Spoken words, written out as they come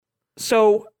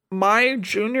So my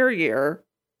junior year,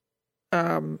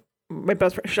 my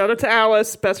best friend, shout out to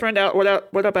Alice, best friend out. What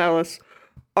up, Alice?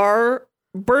 Our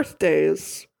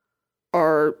birthdays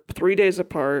are 3 days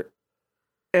apart.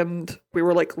 And we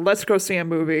were like, let's go see a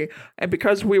movie. And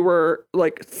because we were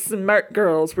like smart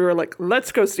girls, we were like,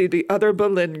 let's go see The Other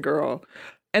Berlin Girl.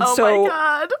 And my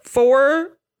God.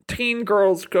 4 teen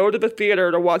girls go to the theater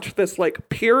to watch this like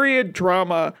period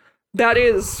drama that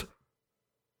is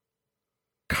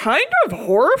kind of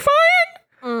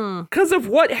horrifying because of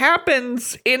what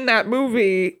happens in that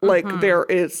movie. Like there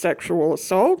is sexual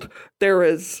assault, there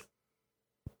is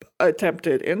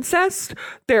attempted incest,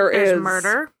 there's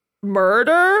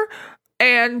murder,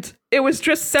 and it was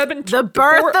just the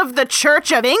birth of the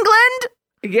Church of England.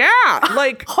 Yeah,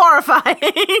 like horrifying.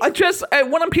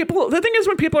 The thing is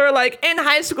when people are like, in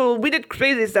high school we did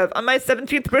crazy stuff. On my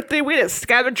 17th birthday we did a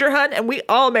scavenger hunt and we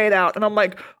all made out. And I'm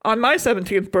like, on my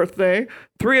 17th birthday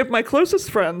 3 of my closest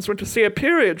friends went to see a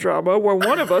period drama where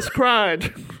one of us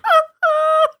cried.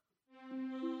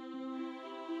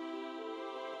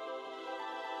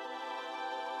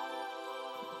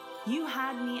 You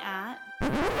had me at...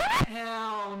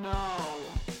 Hell no.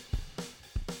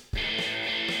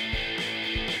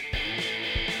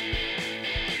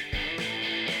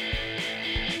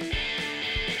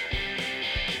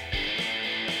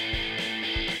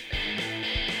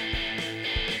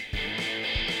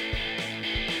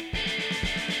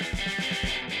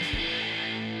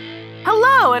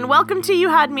 Hello, and welcome to You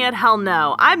Had Me at Hell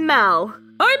No. I'm Mel.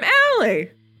 I'm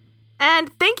Allie.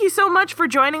 And thank you so much for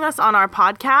joining us on our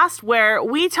podcast, where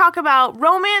we talk about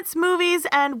romance movies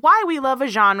and why we love a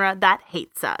genre that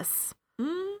hates us.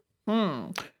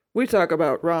 We talk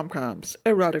about rom-coms,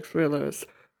 erotic thrillers,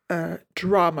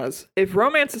 dramas. If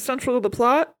romance is central to the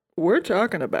plot, we're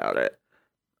talking about it.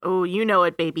 Oh, you know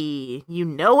it, baby. You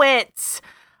know it.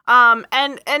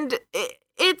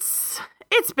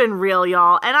 It's been real,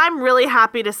 y'all. And I'm really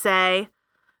happy to say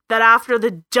that after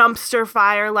the dumpster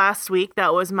fire last week,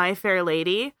 that was My Fair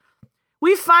Lady,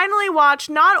 we finally watched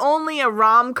not only a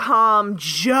rom-com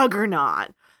juggernaut,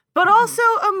 but also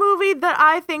a movie that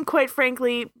I think, quite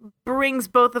frankly, brings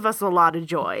both of us a lot of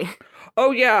joy.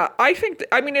 Oh, yeah.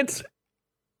 It's...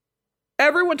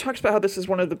 Everyone talks about how this is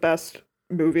one of the best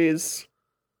movies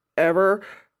ever,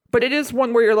 but it is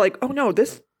one where you're like, oh no,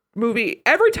 this movie...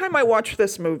 Every time I watch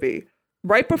this movie,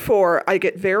 right before, I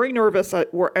get very nervous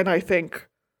and I think,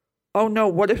 oh no,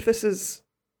 what if this is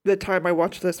the time I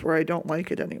watch this where I don't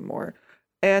like it anymore?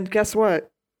 And guess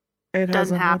what? It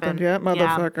hasn't happened yet,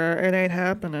 motherfucker. Yeah. It ain't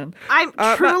happening.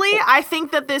 I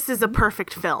think that this is a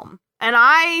perfect film, and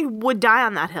I would die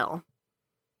on that hill.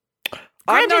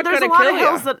 Granted, there's a lot of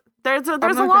hills that there's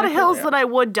a lot of hills that I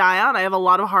would die on. I have a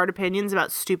lot of hard opinions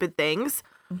about stupid things,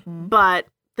 but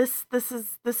this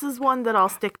is one that I'll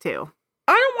stick to.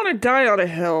 I don't want to die on a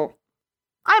hill.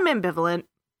 I'm ambivalent.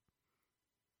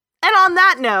 And on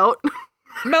that note...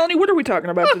 Melanie, what are we talking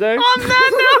about today? On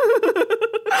that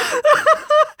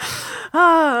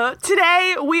note...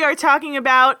 today, we are talking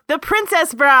about The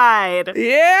Princess Bride.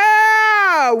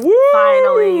 Yeah! Woo!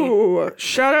 Finally.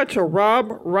 Shout out to Rob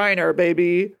Reiner,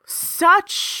 baby.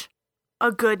 Such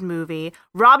a good movie.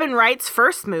 Robin Wright's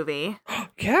first movie.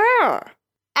 Yeah!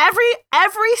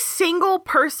 Every single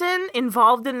person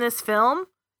involved in this film,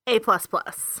 A++.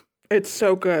 It's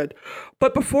so good.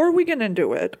 But before we get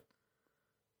into it,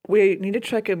 we need to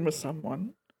check in with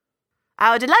someone.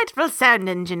 Our delightful sound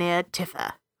engineer,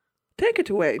 Tiffa. Take it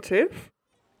away, Tiff.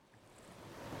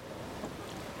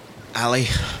 Allie,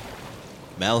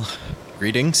 Mel,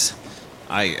 greetings.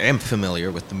 I am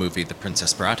familiar with the movie The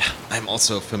Princess Bride. I'm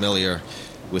also familiar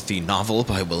with the novel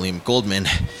by William Goldman,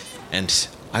 and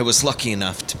I was lucky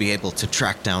enough to be able to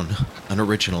track down an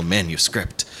original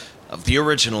manuscript of the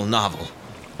original novel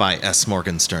by S.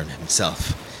 Morgenstern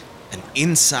himself. And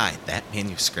inside that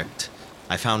manuscript,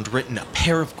 I found written a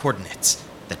pair of coordinates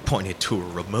that pointed to a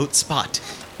remote spot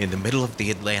in the middle of the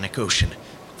Atlantic Ocean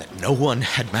that no one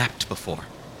had mapped before.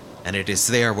 And it is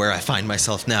there where I find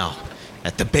myself now,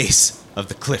 at the base of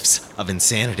the Cliffs of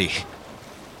Insanity.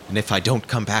 And if I don't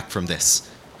come back from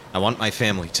this, I want my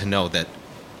family to know that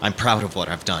I'm proud of what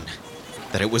I've done,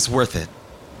 that it was worth it.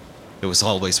 It was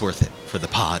always worth it for the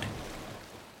pod.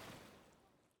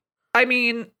 I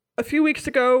mean, a few weeks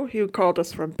ago, he called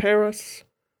us from Paris.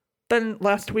 Then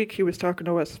last week, he was talking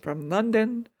to us from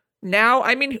London. Now,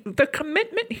 the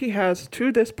commitment he has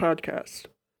to this podcast.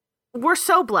 We're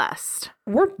so blessed.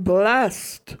 We're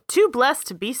blessed. Too blessed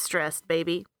to be stressed,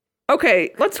 baby. Okay,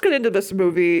 let's get into this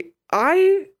movie.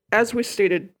 As we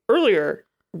stated earlier,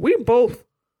 we both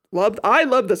I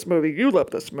love this movie. You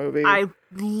love this movie. I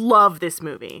love this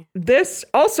movie. This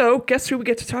also, guess who we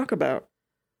get to talk about?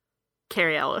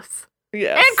 Carrie Ellis.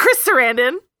 Yes. And Chris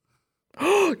Sarandon.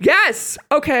 Yes.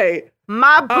 Okay.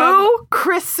 My boo,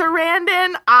 Chris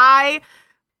Sarandon.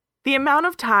 The amount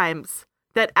of times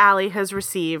that Allie has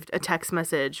received a text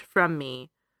message from me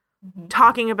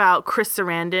talking about Chris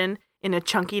Sarandon in a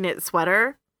chunky knit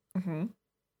sweater.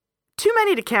 Too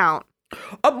many to count.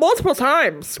 Multiple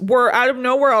times where out of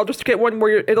nowhere I'll just get one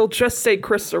where it'll just say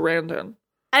Chris Sarandon.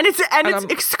 And it's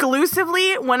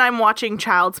exclusively when I'm watching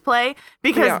Child's Play,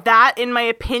 because that, in my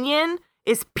opinion,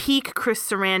 is peak Chris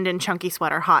Sarandon chunky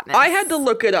sweater hotness. I had to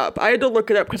look it up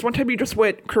because one time you just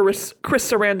went Chris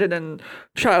Sarandon and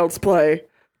Child's Play.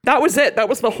 That was it. That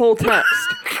was the whole text.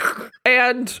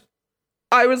 And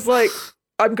I was like,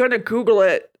 I'm going to Google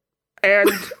it. And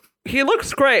he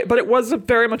looks great, but it was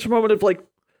very much a moment of like,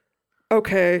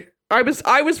 okay. I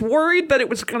was worried that it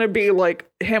was going to be like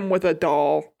him with a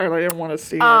doll, and I didn't want to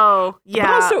see it. Oh, yeah.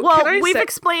 Also, well,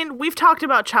 we've talked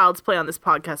about Child's Play on this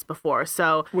podcast before,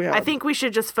 so I think we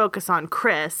should just focus on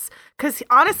Chris, because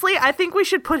honestly, I think we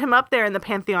should put him up there in the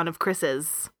pantheon of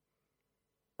Chris's.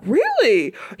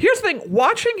 Really? Here's the thing.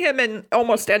 Watching him in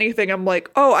almost anything, I'm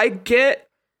like, oh, I get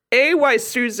why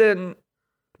Susan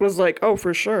was like, oh,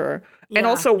 for sure. And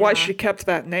also why she kept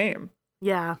that name.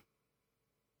 Yeah.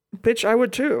 Bitch, I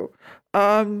would too.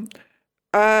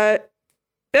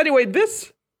 Anyway,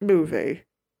 this movie,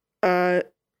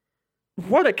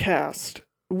 what a cast.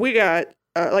 We got,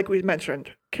 like we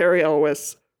mentioned, Carrie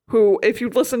Ellis, who, if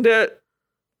you've listened to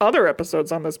other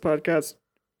episodes on this podcast,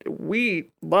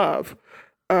 we love.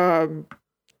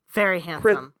 Very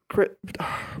handsome. Oh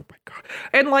my God.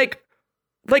 And like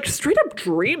straight up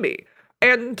dreamy.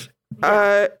 And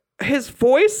his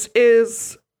voice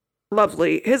is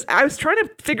lovely. I was trying to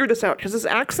figure this out because his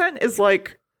accent is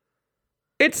like,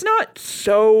 it's not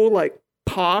so like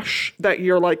posh that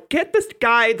you're like, get this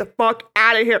guy the fuck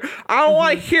out of here. I don't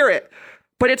want to hear it.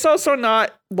 But it's also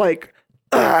not like,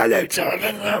 it's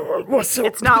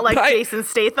not like Jason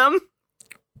Statham.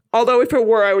 Although if it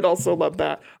were, I would also love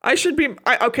that.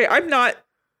 I'm not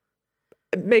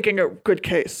making a good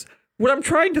case. What I'm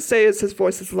trying to say is his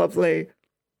voice is lovely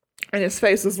and his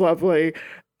face is lovely.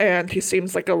 And he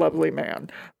seems like a lovely man.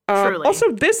 Truly. Also,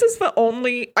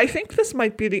 I think this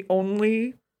might be the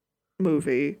only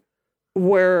movie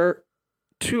where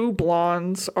two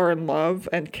blondes are in love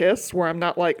and kiss where I'm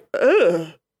not like,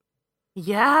 ugh.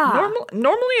 Yeah.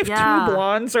 Normally if two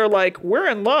blondes are like, we're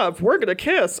in love, we're going to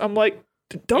kiss, I'm like,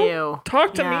 don't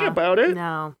talk to me about it.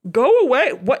 No. Go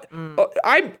away. What?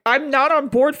 I'm not on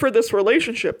board for this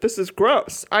relationship. This is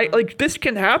gross. Like this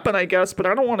can happen, I guess, but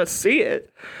I don't want to see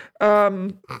it.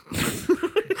 Oh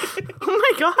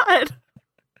my God.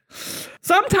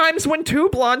 Sometimes when two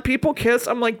blonde people kiss,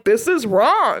 I'm like, this is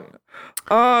wrong.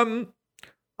 Not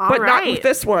with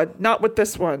this one. Not with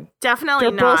this one. Definitely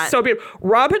They're not. both so beautiful.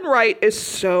 Robin Wright is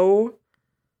so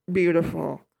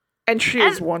beautiful. And she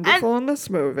is wonderful in this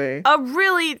movie. A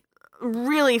really,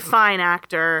 really fine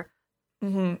actor.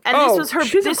 Mm-hmm. And this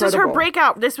was her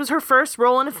breakout. This was her first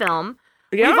role in a film.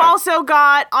 Yeah. We've also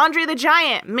got Andre the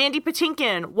Giant, Mandy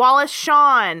Patinkin, Wallace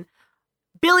Shawn,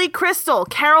 Billy Crystal,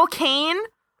 Carol Kane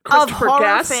of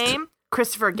horror fame.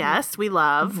 Christopher Guest, we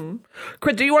love.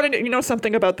 Mm-hmm. Do you want to know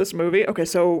something about this movie? Okay,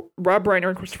 so Rob Reiner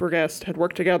and Christopher Guest had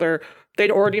worked together.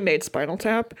 They'd already made Spinal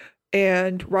Tap,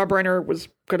 and Rob Reiner was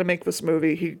going to make this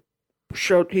movie. He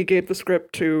gave the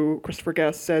script to Christopher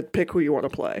Guest, said, pick who you want to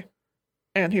play.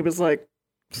 And he was like,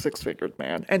 six-fingered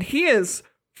man. And he is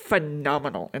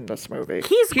phenomenal in this movie.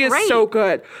 He great. Is so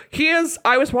good.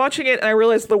 I was watching it and I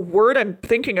realized the word I'm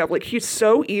thinking of, like, he's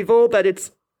so evil that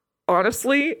it's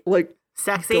honestly, like,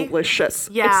 sexy. Delicious.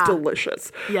 Yeah. It's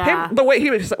delicious. Yeah. The way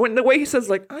he says,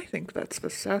 like, I think that's the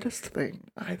saddest thing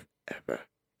I've ever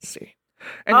seen.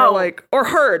 And you're like, or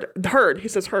heard. He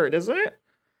says heard, isn't it?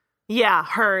 Yeah,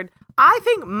 heard. I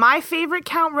think my favorite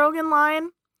Count Rogan line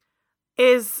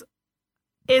is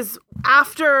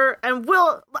after, and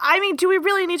do we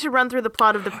really need to run through the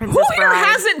plot of The Princess Bride? Who here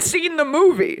hasn't seen the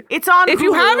movie? It's on Hulu. If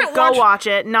you haven't watch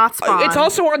it. Not Spawn. It's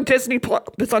also on Disney Plus.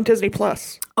 It's on Disney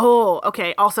Plus. Oh,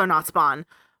 okay. Also not Spawn.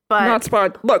 But not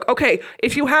Spawn. Look, okay,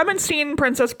 if you haven't seen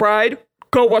Princess Bride,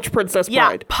 go watch Princess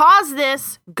Bride. Pause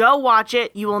this, go watch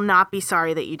it. You will not be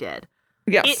sorry that you did.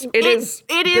 Yes, it is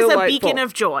a beacon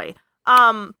of joy.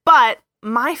 But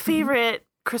my favorite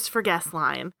Christopher Guest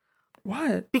line.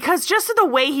 What? Because just the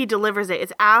way he delivers it,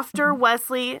 it's after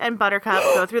Wesley and Buttercup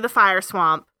go through the fire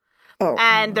swamp,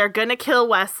 and they're gonna kill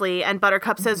Wesley, and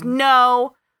Buttercup says,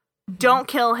 no, don't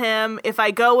kill him. If I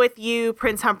go with you,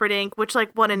 Prince Humperdinck, which,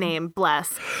 like, what a name,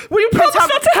 bless. Will you promise not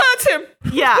to hurt him?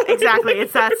 Yeah, exactly.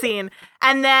 It's that scene.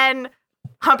 And then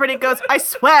Humperdinck goes, I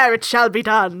swear it shall be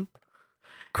done.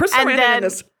 Chris And Sarandon then- in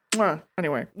this.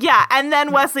 Anyway. Yeah, and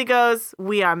then Wesley goes,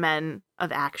 we are men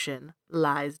of action.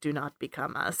 Lies do not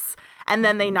become us. And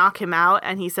then they knock him out,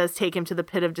 and he says, take him to the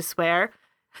pit of despair.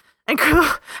 And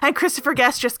Christopher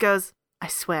Guest just goes, I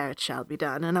swear it shall be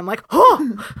done. And I'm like,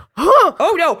 Oh,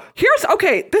 no.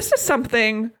 Okay, this is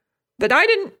something that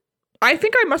I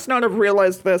think I must not have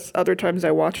realized this other times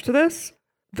I watched this.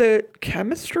 The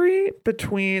chemistry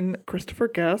between Christopher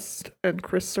Guest and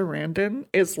Chris Sarandon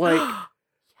is like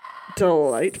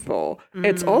delightful.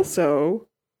 It's also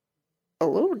a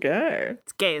little gay.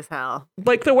 It's gay as hell.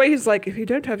 Like the way he's like, if you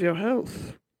don't have your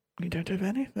health, you don't have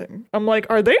anything. I'm like,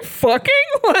 are they fucking?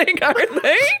 Like, are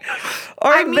they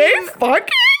fucking?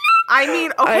 I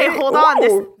mean, okay, hold on.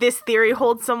 whoa. This theory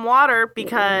holds some water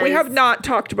because We have not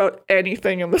talked about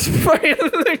anything in this fight.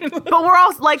 But we're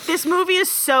all like, this movie is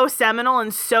so seminal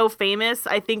and so famous.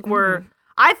 I think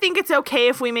it's okay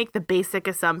if we make the basic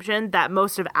assumption that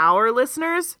most of our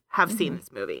listeners have seen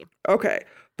this movie. Okay.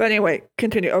 But anyway,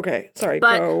 continue. Okay. Sorry.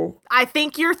 But Go. I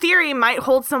think your theory might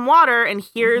hold some water, and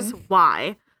here's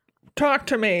why. Talk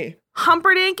to me.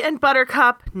 Humperdinck and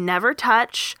Buttercup never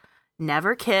touch,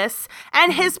 never kiss,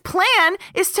 and his plan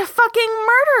is to fucking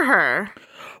murder her.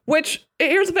 Which,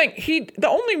 here's the thing. The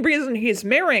only reason he's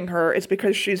marrying her is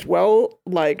because she's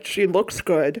well-liked. She looks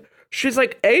good. She's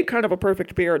like, kind of a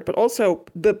perfect beard, but also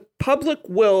the public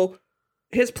will...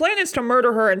 His plan is to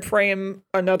murder her and frame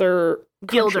another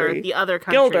Gilder, country. the other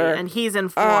country, Gilder. and he's in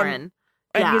Florin.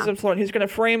 And Yeah. he's in Florence. He's going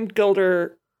to frame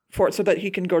Gilder so that he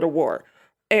can go to war.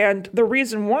 And the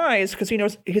reason why is because he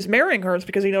knows he's marrying her is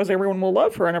because he knows everyone will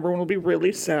love her and everyone will be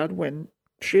really sad when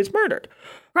she is murdered.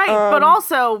 Right, but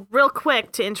also, real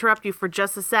quick, to interrupt you for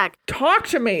just a sec, Talk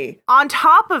to me. on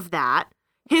top of that,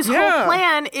 his whole Yeah.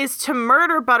 plan is to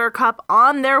murder Buttercup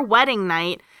on their wedding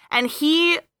night, and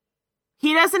he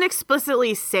doesn't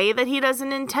explicitly say that he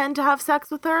doesn't intend to have sex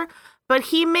with her, but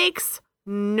he makes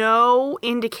no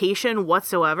indication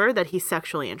whatsoever that he's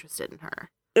sexually interested in her.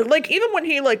 Like, even when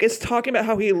he, like, is talking about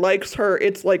how he likes her,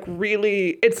 it's, like,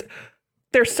 really...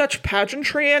 There's such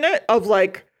pageantry in it of,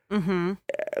 like...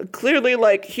 Clearly,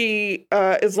 like, he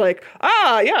is like,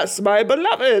 yes, my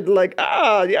beloved. Like,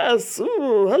 yes,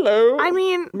 ooh, hello. I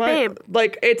mean, babe,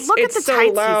 like, it's look at the so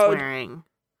tights loud. he's wearing.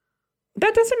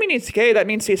 That doesn't mean he's gay. That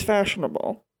means he's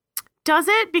fashionable. Does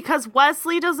it? Because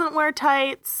Wesley doesn't wear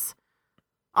tights.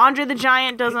 Andre the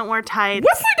Giant doesn't wear tights.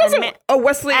 Wesley doesn't. And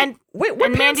Wesley. and- wait, what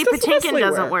and pants Mandy does Patinkin Wesley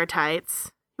doesn't wear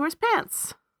tights. He wears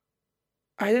pants.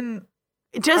 I didn't.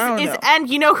 It just I don't is, know. and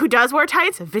you know who does wear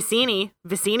tights? Vicini.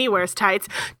 Vicini wears tights.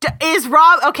 Is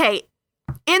Rob okay?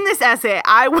 In this essay,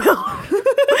 I will.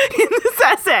 In this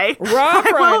essay, Rob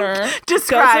I will Reiner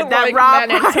describe doesn't that like Rob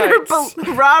men in Reiner. tights.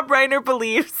 Rob Reiner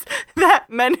believes that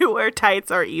men who wear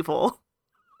tights are evil.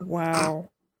 Wow,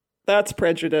 that's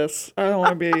prejudice. I don't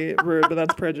want to be rude, but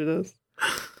that's prejudice.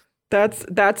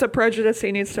 That's a prejudice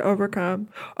he needs to overcome.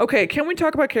 Okay, can we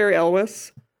talk about Carrie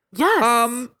Elwes?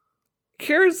 Yes.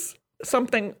 Here's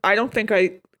something I don't think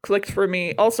clicked for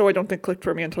me. Also, I don't think clicked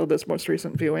for me until this most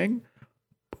recent viewing,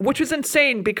 which is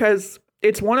insane because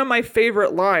it's one of my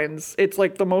favorite lines. It's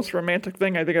like the most romantic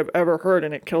thing I think I've ever heard,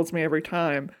 and it kills me every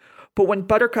time. But when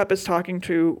Buttercup is talking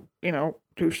to,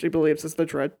 who she believes is the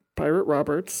Dread Pirate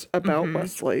Roberts about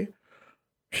Wesley,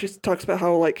 she talks about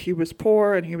how, like, he was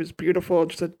poor and he was beautiful,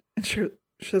 and she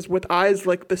says, with eyes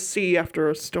like the sea after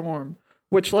a storm,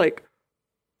 which, like,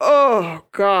 oh,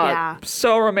 God, Yeah.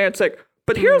 so romantic.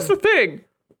 But here's the thing.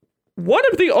 One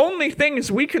of the only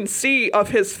things we can see of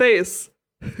his face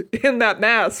in that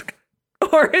mask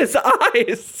are his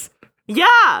eyes.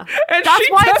 yeah. And That's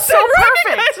she why it's so doesn't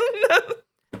perfect. recognize them.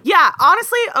 Yeah,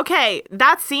 honestly, okay,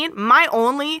 that scene, my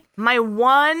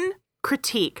one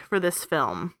critique for this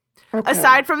film,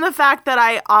 aside from the fact that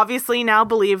I obviously now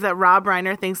believe that Rob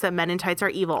Reiner thinks that men in tights are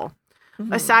evil,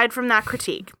 aside from that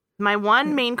critique, my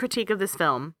one main critique of this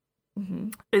film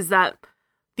is that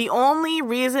the only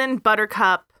reason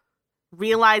Buttercup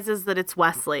realizes that it's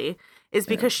Wesley is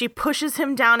because she pushes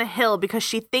him down a hill because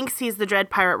she thinks he's the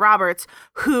Dread Pirate Roberts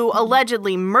who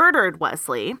allegedly murdered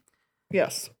Wesley.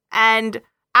 Yes. And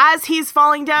as he's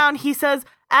falling down, he says,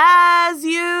 "As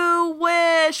you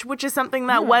wish," which is something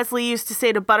that Wesley used to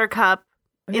say to Buttercup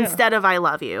instead of "I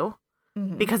love you,"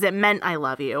 because it meant "I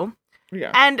love you."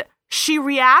 Yeah. And she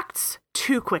reacts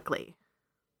too quickly.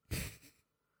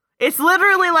 It's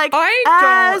literally like,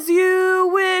 "As you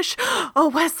wish."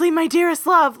 Oh, Wesley, my dearest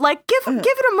love. Like, give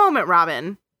it a moment,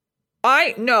 Robin.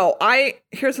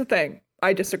 Here's the thing.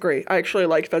 I disagree. I actually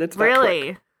like that it's that Really?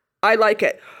 quick. I like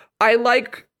it. I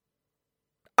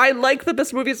like that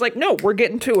this movie's like, no, we're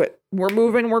getting to it. We're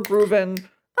moving, we're grooving.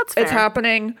 That's fair. it's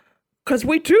happening. Because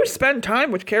we do spend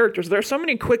time with characters. There's so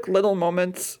many quick little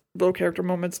character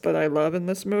moments that I love in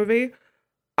this movie.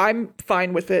 I'm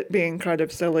fine with it being kind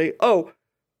of silly. Oh,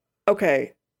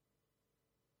 okay.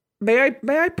 May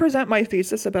I present my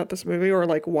thesis about this movie, or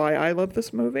like why I love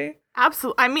this movie?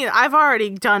 Absolutely. I mean, I've already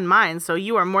done mine, so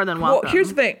you are more than welcome. Well, here's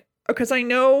the thing. Because I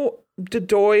know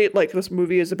Dedoy, like, this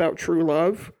movie is about true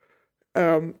love.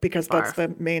 Because that's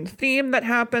the main theme that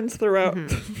happens throughout.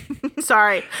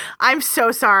 Sorry. I'm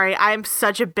so sorry. I'm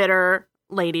such a bitter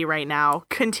lady right now.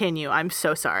 Continue. I'm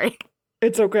so sorry.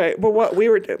 It's okay. But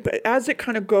but as it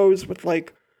kind of goes with,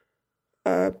 like,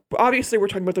 obviously we're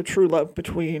talking about the true love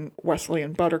between Wesley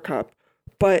and Buttercup,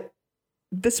 but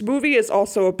this movie is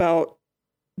also about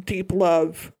deep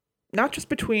love, not just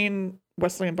between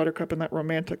Wesley and Buttercup and that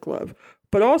romantic love,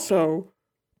 but also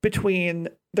between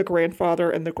the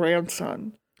grandfather and the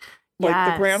grandson.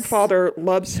 Like, the grandfather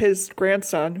loves his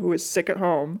grandson who is sick at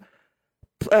home.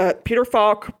 Peter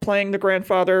Falk playing the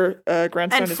grandson, and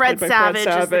is Fred played by Savage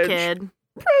Fred is the Savage. kid.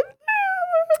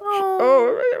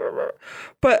 Oh.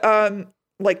 But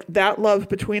like, that love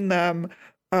between them,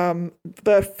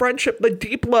 the friendship, the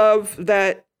deep love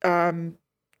that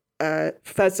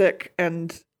Fezzik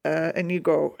and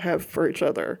Inigo have for each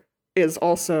other is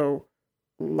also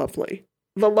lovely.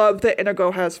 The love that Inigo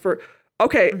has for...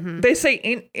 Okay, they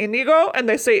say Inigo and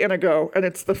they say Inigo, and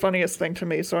it's the funniest thing to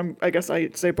me, so I guess I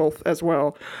say both as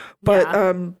well. But,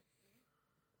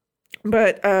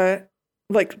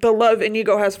 like, the love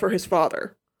Inigo has for his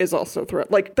father is also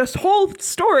throughout. Like, this whole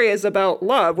story is about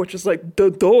love, which is like,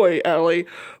 Dedoy, Ellie.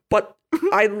 But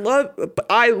I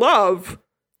love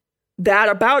that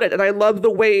about it, and I love the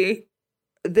way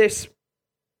this,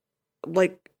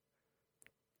 like,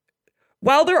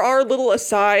 while there are little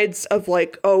asides of,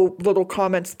 like, little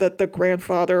comments that the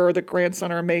grandfather or the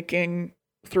grandson are making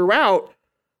throughout,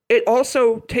 it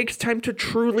also takes time to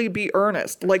truly be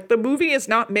earnest. Like, the movie is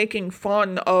not making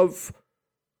fun of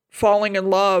falling in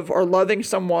love or loving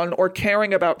someone or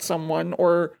caring about someone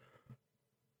or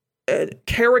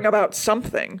caring about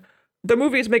something. The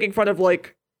movie is making fun of,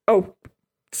 like,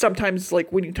 sometimes,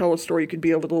 like, when you tell a story, you can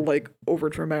be a little, like, over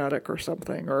dramatic or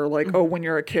something, or like, when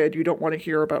you're a kid, you don't want to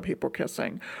hear about people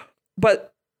kissing.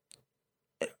 But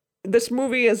this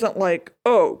movie isn't like,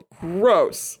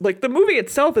 gross. Like, the movie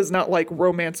itself is not like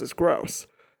romance is gross.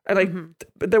 And like,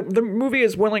 the movie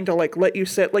is willing to, like, let you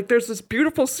sit. Like, there's this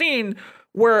beautiful scene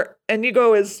where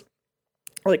Inigo is,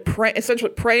 like,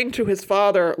 essentially praying to his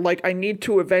father, like, I need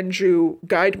to avenge you,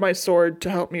 guide my sword to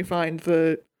help me find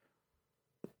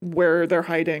where they're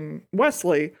hiding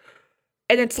Wesley.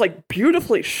 And it's, like,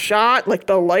 beautifully shot. Like,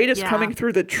 the light is coming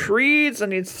through the trees,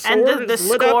 and his sword and the is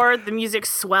lit score, up. the music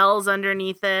swells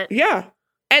underneath it. Yeah.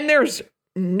 And there's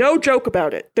no joke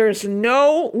about it. There's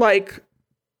no, like,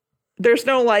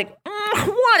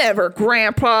 whatever,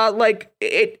 Grandpa. Like,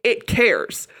 it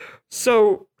cares.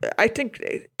 So I think,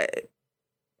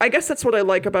 I guess that's what I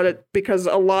like about it, because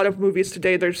a lot of movies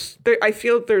today, I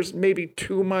feel there's maybe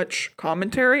too much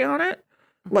commentary on it.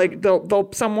 Like,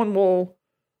 someone will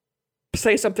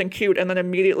say something cute, and then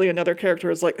immediately another character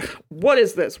is like, what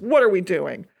is this? What are we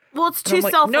doing? Well, it's too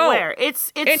like, self-aware. no,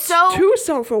 it's so too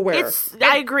self-aware.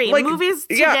 I agree. Like, movies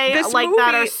today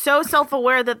that are so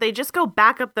self-aware that they just go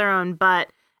back up their own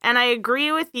butt. And I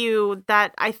agree with you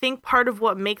that I think part of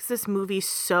what makes this movie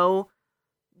so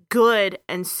good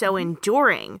and so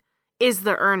enduring is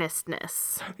the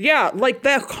earnestness. Yeah, like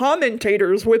the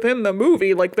commentators within the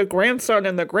movie, like the grandson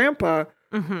and the grandpa,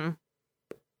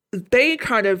 they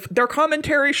kind of, their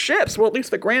commentary shifts, well, at least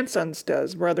the grandson's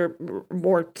does, rather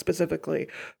more specifically,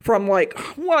 from like,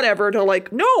 whatever, to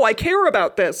like, no, I care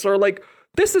about this, or like,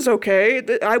 this is okay,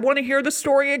 I want to hear the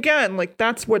story again. Like,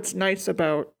 that's what's nice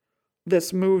about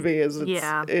this movie, is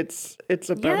it's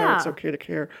about how it's okay to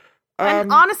care.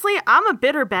 And honestly, I'm a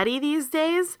bitter Betty these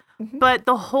days, but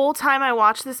the whole time I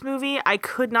watched this movie, I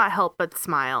could not help but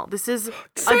smile. This is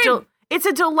it's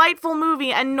a delightful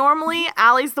movie, and normally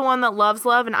Allie's the one that loves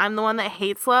love and I'm the one that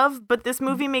hates love, but this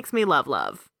movie makes me love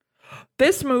love.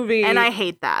 This movie... And I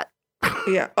hate that.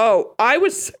 Yeah. Oh, I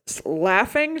was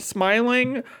laughing,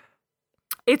 smiling.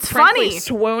 It's frankly, funny.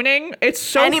 Swooning. It's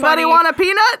so Anybody funny. want a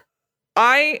peanut?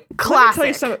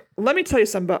 Classic. Let me tell you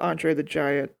something about Andre the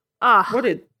Giant.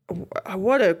 Ugh.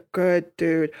 What a good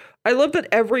dude. I love that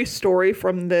every story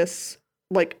from this,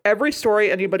 like, every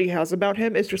story anybody has about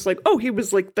him is just like, oh, he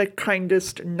was like the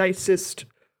kindest, nicest,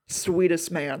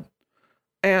 sweetest man.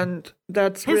 And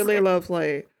that's really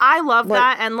lovely. I love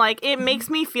that. And like, it makes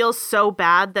me feel so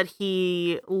bad that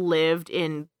he lived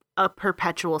in a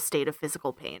perpetual state of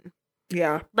physical pain.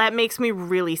 Yeah. That makes me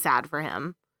really sad for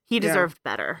him. He deserved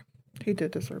better. He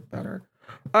did deserve better.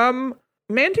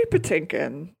 Mandy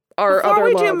Patinkin, our Before other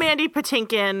we love. do Mandy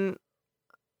Patinkin,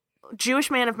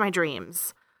 Jewish man of my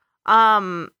dreams,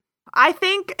 I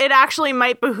think it actually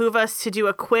might behoove us to do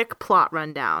a quick plot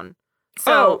rundown.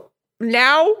 So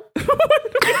now?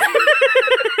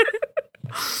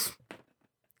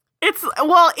 It's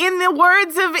in the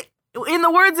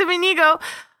words of Inigo.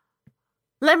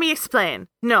 Let me explain.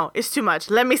 No, it's too much.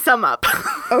 Let me sum up.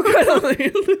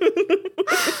 Okay.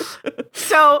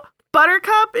 So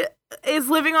Buttercup is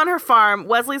living on her farm.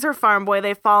 Wesley's her farm boy.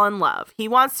 They fall in love. He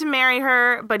wants to marry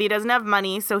her, but he doesn't have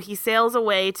money, so he sails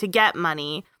away to get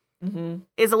money.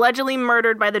 Is allegedly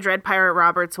murdered by the Dread Pirate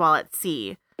Roberts while at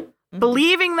sea.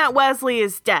 Believing that Wesley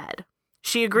is dead,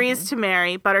 she agrees to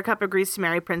marry. Buttercup agrees to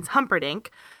marry Prince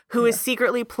Humperdinck, who is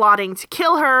secretly plotting to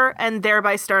kill her and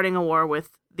thereby starting a war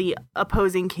with the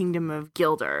opposing kingdom of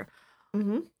Gilder.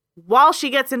 While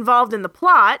she gets involved in the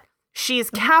plot,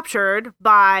 she's captured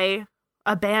by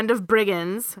a band of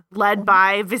brigands led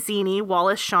by Vizzini,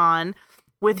 Wallace Shawn,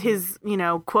 with his,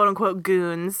 quote unquote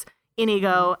goons,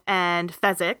 Inigo and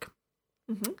Fezzik.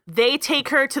 They take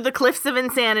her to the Cliffs of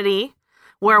Insanity,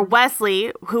 where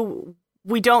Wesley, who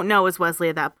we don't know is Wesley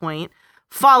at that point,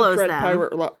 follows them.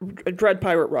 Dread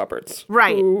Pirate Roberts.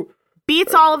 Right. Who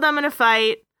beats all of them in a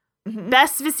fight.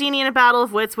 Bests Vizzini in a battle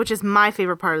of wits, which is my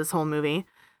favorite part of this whole movie.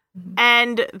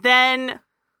 And then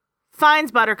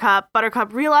finds Buttercup.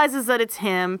 Buttercup realizes that it's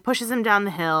him, pushes him down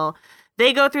the hill.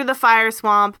 They go through the fire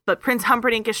swamp, but Prince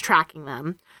Humperdinck is tracking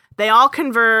them. They all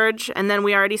converge, and then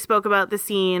we already spoke about the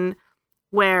scene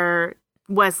where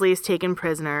Wesley is taken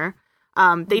prisoner.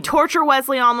 They torture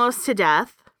Wesley almost to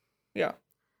death. Yeah.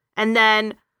 And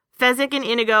then Fezzik and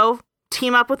Inigo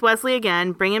team up with Wesley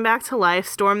again, bring him back to life,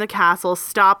 storm the castle,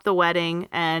 stop the wedding,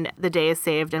 and the day is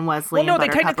saved, and Wesley and they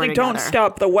Buttercup technically are don't together.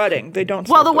 stop the wedding. They don't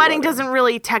Well, stop the wedding wedding doesn't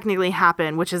really technically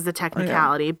happen, which is the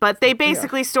technicality. But they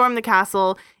basically storm the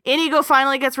castle. Inigo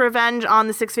finally gets revenge on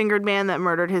the six-fingered man that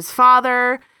murdered his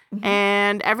father,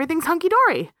 and everything's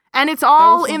hunky-dory. And it's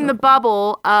all in the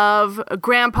bubble of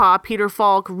Grandpa Peter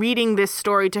Falk reading this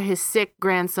story to his sick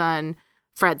grandson,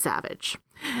 Fred Savage.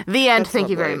 The end. Thank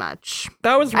you very much.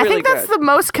 That was really good. I think that's the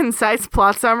most concise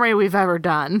plot summary we've ever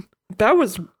done. That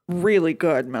was really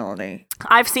good, Melanie.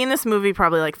 I've seen this movie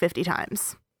probably like 50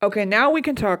 times. Okay, now we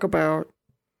can talk about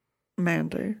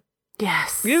Mandy.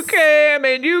 Yes. You came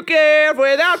and you gave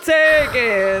without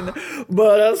taking,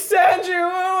 but I sent you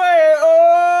away,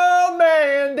 oh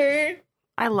Mandy.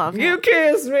 I love you. You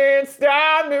kissed me and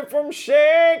stopped me from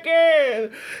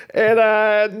shaking, and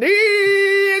I need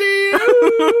you.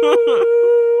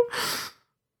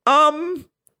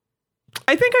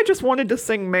 I think I just wanted to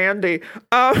sing Mandy.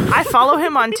 I follow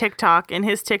him on TikTok, and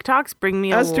his TikToks bring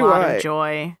me a lot of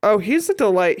joy. Oh, he's a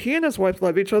delight. He and his wife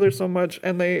love each other so much,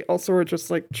 and they also are just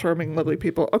like charming, lovely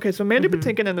people. Okay, so Mandy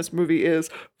Patinkin in this movie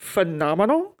is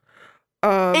phenomenal.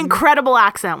 Incredible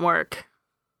accent work.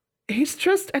 He's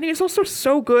also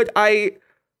so good. I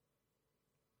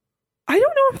don't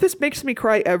know if this makes me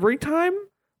cry every time,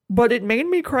 but it made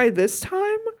me cry this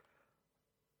time.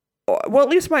 Well, at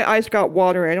least my eyes got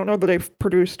watery. I don't know that I've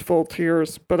produced full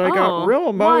tears, but I got real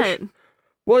emotion.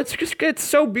 Well, it's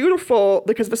so beautiful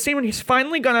because the scene when he's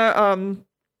finally gonna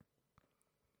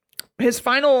his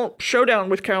final showdown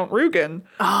with Count Rugen.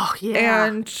 Oh yeah.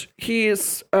 And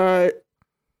he's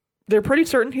they're pretty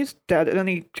certain he's dead, and then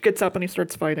he gets up and he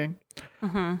starts fighting.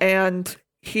 And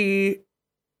he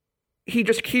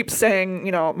just keeps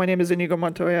saying, my name is Inigo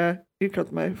Montoya. You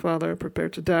killed my father. Prepare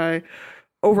to die.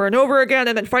 Over and over again,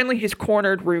 and then finally he's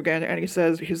cornered Rugen, and he's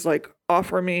like,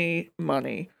 offer me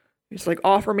money. He's like,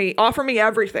 offer me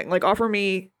everything. Like, offer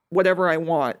me whatever I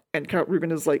want. And Count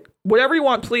Rugen is like, whatever you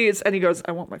want, please. And he goes,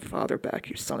 I want my father back,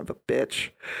 you son of a bitch.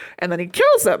 And then he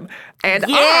kills him. And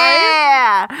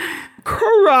I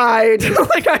cried.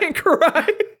 Like, I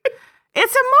cried.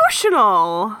 It's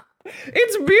emotional.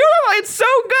 It's beautiful. It's so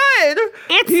good.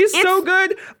 He's so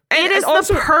good. And it is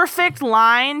also the perfect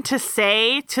line to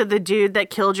say to the dude that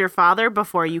killed your father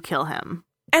before you kill him.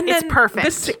 And it's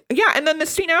perfect. And then the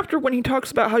scene after when he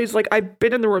talks about how he's like, I've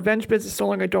been in the revenge business so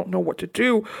long I don't know what to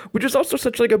do, which is also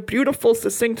such like a beautiful,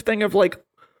 succinct thing of like,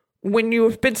 when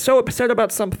you've been so upset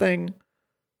about something,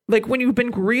 like when you've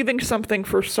been grieving something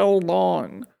for so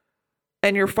long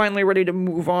and you're finally ready to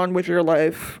move on with your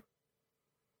life,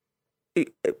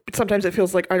 sometimes it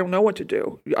feels like I don't know what to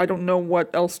do. I don't know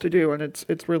what else to do, and it's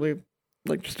really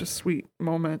like just a sweet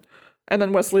moment. And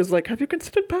then Wesley's like, "Have you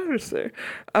considered piracy?"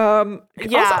 Yeah.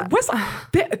 Also, Wesley,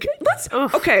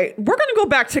 okay, we're gonna go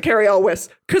back to Cary Elwes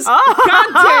because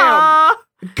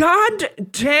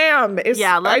goddamn, is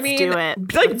let's do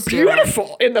it. Like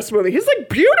beautiful in this movie. He's like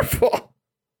beautiful.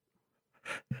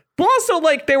 Well, also,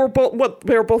 like, they were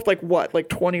both like, what, like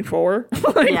 24?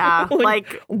 Yeah,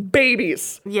 like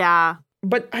babies. Yeah.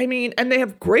 But I mean, and they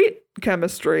have great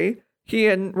chemistry. He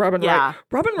and Robin Yeah. Wright.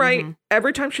 Robin Wright,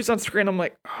 every time she's on screen, I'm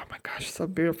like, oh my gosh, she's so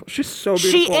beautiful. She's so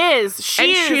beautiful.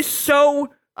 She's so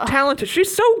talented.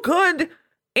 She's so good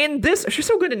in this. She's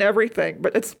so good in everything.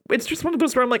 But it's just one of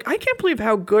those where I'm like, I can't believe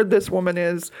how good this woman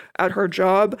is at her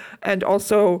job. And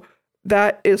also,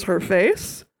 that is her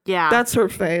face. Yeah. That's her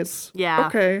face. Yeah.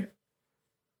 Okay.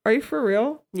 Are you for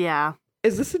real? Yeah.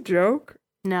 Is this a joke?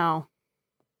 No.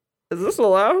 Is this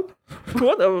allowed?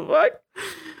 What the fuck?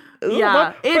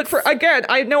 Yeah, But for again,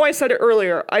 I know I said it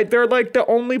earlier. They're like the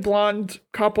only blonde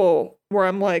couple where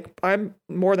I'm like, I'm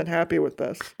more than happy with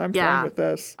this. I'm fine with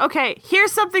this. Okay,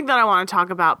 here's something that I want to talk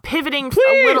about. Pivoting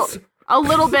Please! a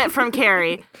little bit from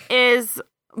Carrie is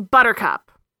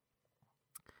Buttercup.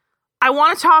 I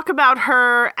want to talk about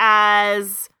her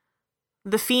as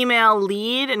the female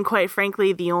lead and, quite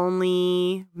frankly, the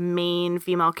only main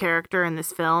female character in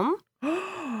this film.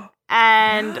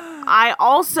 And I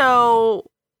also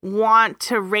want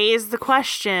to raise the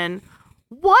question,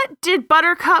 what did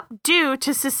Buttercup do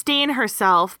to sustain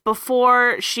herself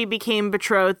before she became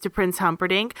betrothed to Prince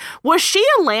Humperdinck? Was she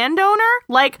a landowner?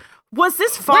 Like, was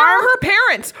this farm? Where are her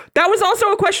parents? That was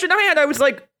also a question I had. I was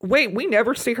like, wait, we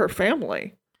never see her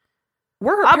family.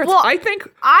 Where are her parents? Well, I think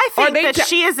that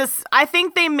she is I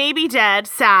think they may be dead,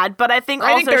 sad, but I think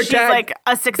she's dead. like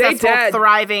a successful,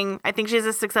 thriving, I think she's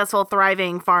a successful,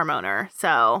 thriving farm owner.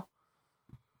 So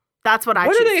that's what I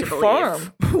choose to believe.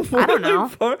 Farm? I don't know.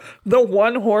 The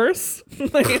one horse?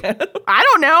 I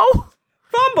don't know.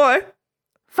 Farm boy.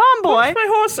 Farm boy.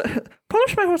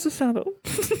 Polish my horse's saddle.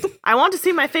 I want to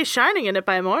see my face shining in it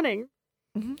by morning.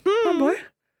 Farm boy.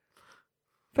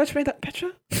 Fetch me that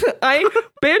picture.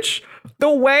 Bitch, the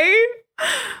way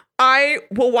I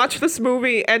will watch this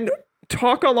movie and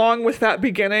talk along with that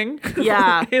beginning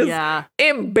is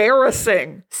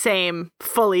embarrassing. Same.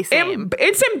 Fully same.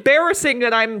 It's embarrassing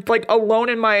that I'm like alone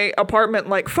in my apartment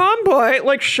like, farm boy,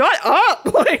 like shut up.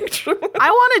 Like I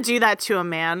want to do that to a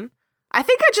man. I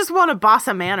think I just want to boss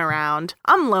a man around.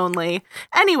 I'm lonely.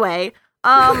 Anyway,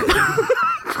 how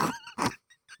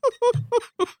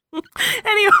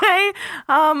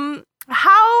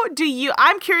do you,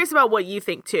 I'm curious about what you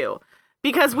think too,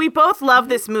 because we both love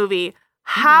this movie.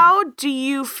 How do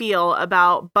you feel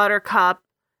about Buttercup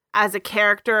as a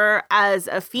character, as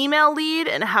a female lead,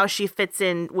 and how she fits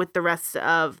in with the rest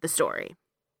of the story?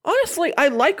 Honestly, I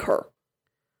like her.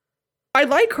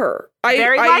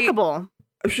 Very likable.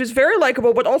 She's very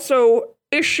likable, but also,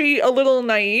 is she a little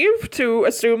naive to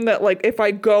assume that, like, if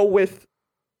I go with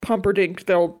Humperdinck,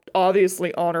 they'll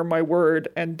obviously honor my word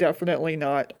and definitely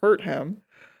not hurt him.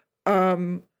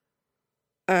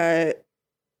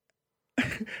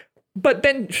 But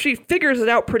then she figures it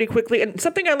out pretty quickly, and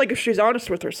something I like is she's honest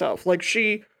with herself. Like,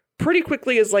 she pretty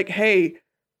quickly is like, hey,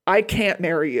 I can't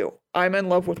marry you. I'm in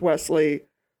love with Wesley.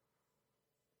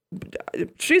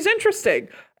 She's interesting.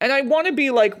 And I want to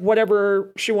be like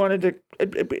whatever she wanted to.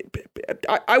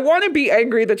 I want to be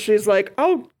angry that she's like,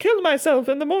 I'll kill myself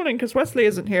in the morning because Wesley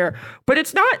isn't here. But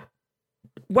it's not.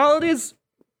 While it is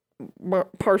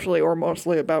partially or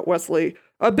mostly about Wesley,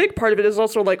 a big part of it is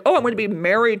also like, oh, I'm going to be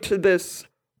married to this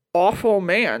awful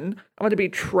man. I'm going to be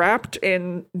trapped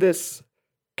in this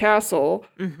castle.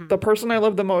 Mm-hmm. The person I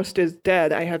love the most is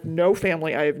dead. I have no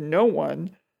family. I have no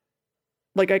one.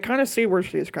 Like, I kind of see where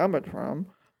she's coming from.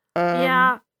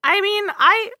 Yeah. I mean,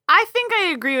 I think I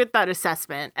agree with that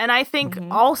assessment. And I think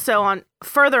also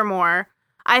furthermore,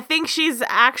 I think she's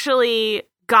actually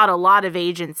got a lot of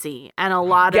agency and a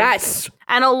lot of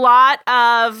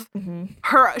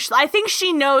her. I think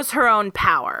she knows her own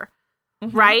power,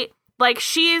 right? Like,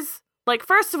 she's like,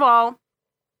 first of all,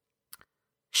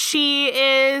 she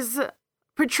is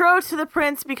betrothed to the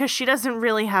prince because she doesn't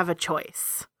really have a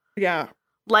choice. Yeah.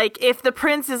 Like, if the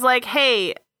prince is like,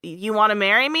 hey, you want to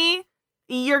marry me?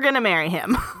 You're going to marry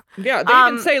him. Yeah, they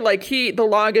even say, like, the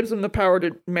law gives him the power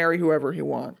to marry whoever he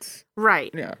wants.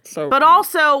 Right. Yeah, so. But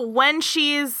also, when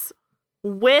she's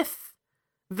with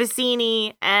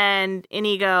Vizzini and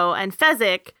Inigo and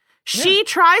Fezzik, she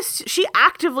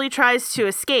actively tries to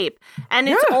escape. And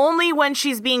it's only when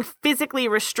she's being physically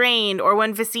restrained or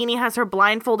when Vizzini has her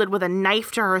blindfolded with a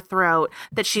knife to her throat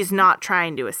that she's not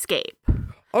trying to escape.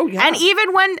 Oh yeah. And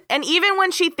even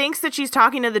when she thinks that she's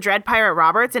talking to the Dread Pirate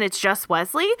Roberts and it's just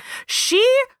Wesley, she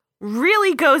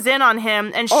really goes in on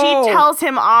him and she tells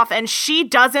him off and she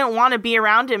doesn't want to be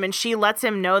around him and she lets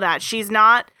him know that she's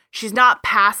not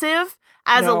passive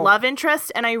as a love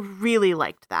interest, and I really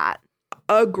liked that.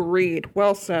 Agreed.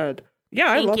 Well said.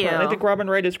 Yeah, I love her. I think Robin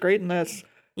Wright is great in this.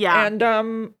 Yeah.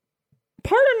 And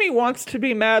part of me wants to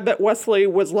be mad that Wesley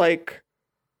was like,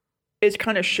 is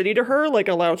kind of shitty to her, like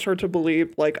allows her to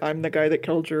believe like I'm the guy that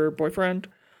killed your boyfriend.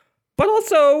 But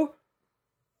also,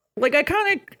 like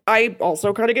I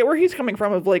also kind of get where he's coming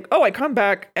from of like, oh, I come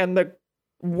back and the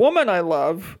woman I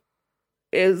love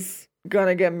is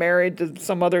gonna get married to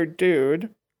some other dude.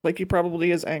 Like he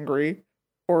probably is angry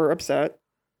or upset.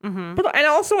 Mm-hmm. But and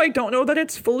also I don't know that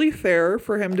it's fully fair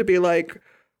for him to be like,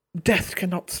 death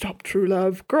cannot stop true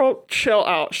love. Girl, chill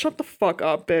out. Shut the fuck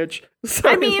up, bitch. So,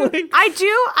 I mean, like,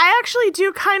 I actually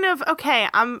do kind of, okay,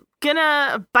 I'm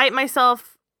gonna bite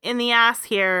myself in the ass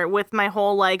here with my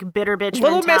whole, like, bitter bitch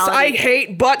Little Miss mentality. I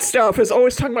hate butt stuff is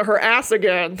always talking about her ass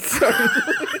again. So.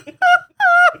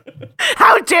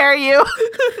 How dare you?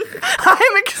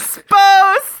 I'm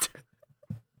exposed.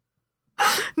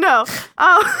 No.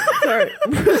 Sorry.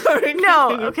 Sorry.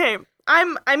 No, okay.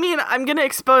 I'm gonna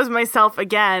expose myself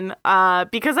again,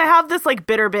 because I have this like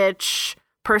bitter bitch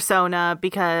persona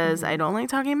because I don't like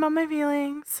talking about my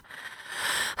feelings.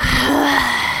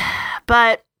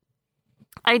 But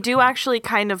I do actually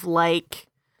kind of like,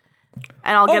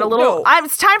 and I'll get a little, no.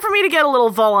 it's time for me to get a little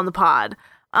vol on the pod.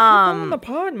 On the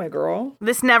pod, my girl.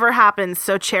 This never happens,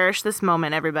 so cherish this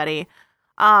moment, everybody.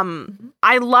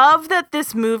 I love that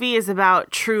this movie is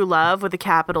about true love with a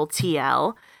capital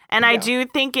TL. And I do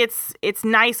think it's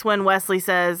nice when Wesley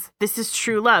says, this is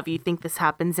true love. You think this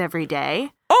happens every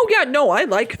day? Oh, yeah, no, I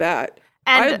like that.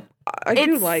 And I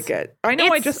do like it. I know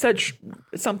I just said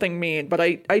something mean, but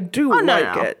I do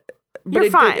it. But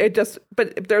You're fine. It just,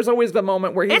 but there's always the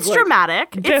moment where he's It's like,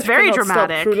 dramatic. It's very "Death cannot stop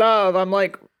dramatic. true love." I'm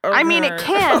like, okay. I mean, it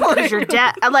can because you're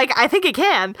dead. Like, I think it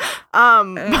can.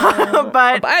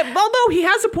 But although he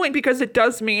has a point because it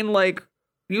does mean like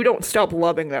you don't stop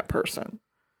loving that person.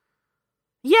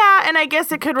 yeah, and I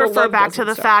guess it could The refer love back to doesn't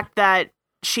the stop. fact that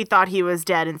she thought he was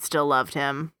dead and still loved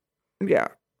him. Yeah,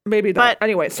 maybe that. But-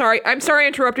 Anyway, sorry. I'm sorry I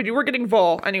interrupted you. We're getting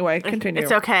vol. Anyway, continue.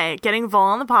 It's okay. Getting vol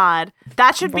on the pod.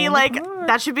 That should be Vol on like the pod.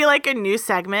 that should be like a new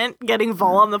segment. Getting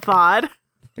vol on the pod.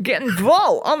 Getting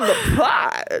vol on the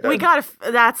pod. We gotta.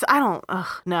 That's. I don't.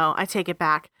 Ugh, no, I take it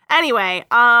back. Anyway,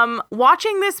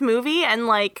 watching this movie and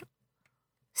like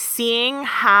seeing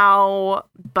how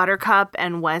Buttercup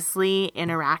and Wesley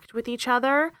interact with each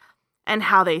other, and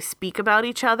how they speak about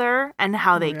each other, and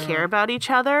how they care about each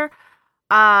other,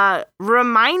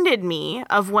 reminded me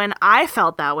of when I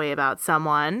felt that way about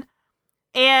someone.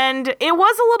 And it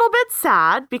was a little bit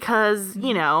sad because,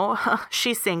 you know,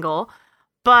 she's single.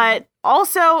 But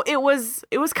also it was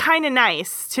kind of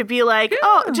nice to be like,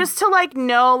 oh, just to like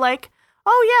know, like,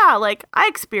 oh yeah, like I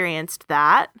experienced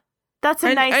that. That's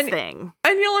a nice thing.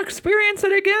 And you'll experience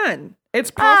it again. It's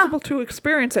possible to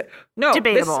experience it. No,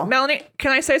 Debatable. Melanie,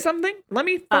 can I say something? Let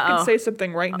me fucking say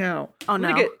something right now. Oh, I'm no.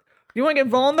 gonna you want to get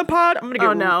vol on the pod? I'm gonna get.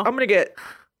 Oh, no. I'm gonna get.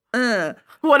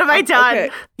 What have I done? okay.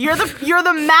 You're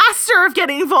the master of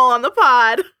getting vol on the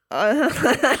pod.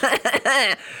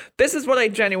 This is what I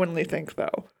genuinely think,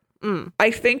 though.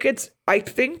 I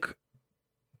think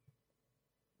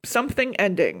something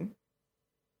ending.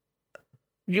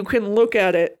 You can look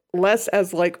at it less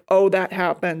as like, oh, that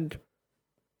happened,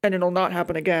 and it'll not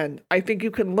happen again. I think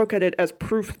you can look at it as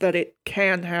proof that it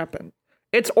can happen.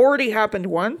 It's already happened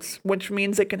once, which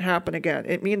means it can happen again.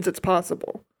 It means it's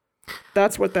possible.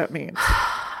 That's what that means.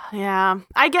 Yeah.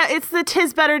 I get it's the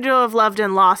 'tis better to have loved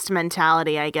and lost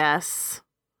mentality, I guess.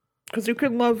 Because you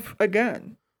can love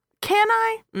again. Can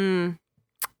I?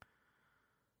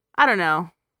 I don't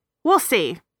know. We'll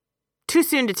see. Too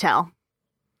soon to tell.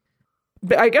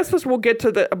 But I guess we'll get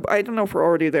to the, I don't know if we're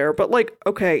already there, but like,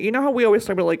 okay, you know how we always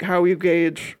talk about like how you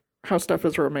gauge how stuff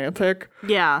is romantic?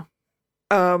 Yeah.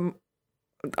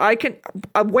 I can,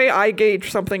 a way I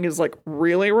gauge something is like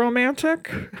really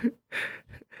romantic.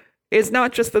 It's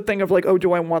not just the thing of like, oh,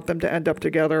 do I want them to end up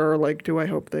together? Or like, do I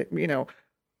hope that, you know,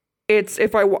 it's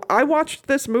if I watched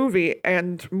this movie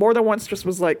and more than once just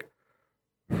was like,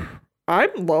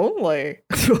 I'm lonely.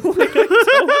 Like,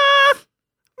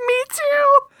 Me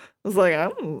too. I was like,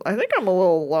 I think I'm a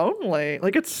little lonely.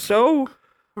 Like, it's so,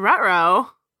 Ruh-roh.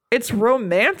 it's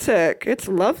romantic. It's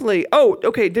lovely. Oh,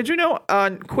 okay. Did you know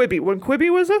on Quibi, when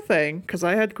Quibi was a thing, because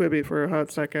I had Quibi for a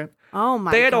hot second, Oh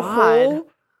my god. they had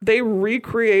they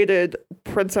recreated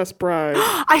Princess Bride.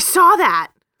 I saw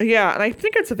that. Yeah, and I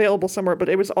think it's available somewhere, but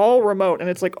it was all remote, and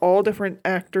it's like all different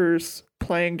actors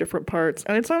playing different parts,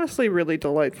 and it's honestly really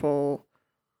delightful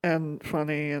and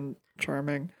funny and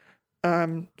charming.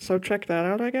 So check that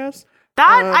out, I guess.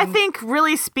 That I think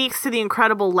really speaks to the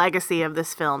incredible legacy of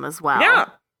this film as well.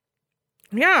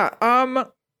 Yeah.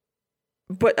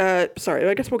 But sorry,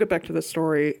 I guess we'll get back to the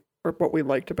story or what we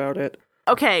liked about it.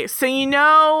 okay, so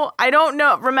I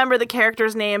don't remember the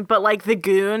character's name, but like the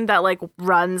goon that like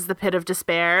runs the pit of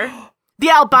despair. The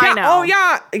albino.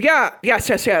 Yeah. Oh yeah.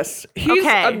 Yes. He's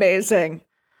amazing.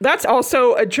 That's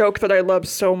also a joke that I love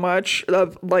so much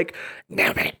of like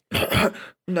no,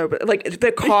 but like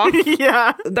the cough.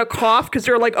 Yeah. The cough, because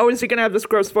you're like, oh, is he gonna have this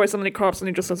gross voice? And then he coughs and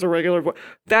he just has a regular voice.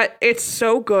 That it's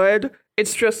so good.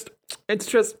 It's just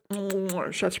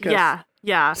chef's kiss.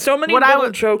 Yeah. So many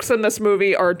little jokes in this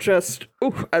movie are just,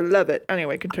 ooh, I love it.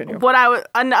 Anyway, continue.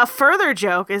 A further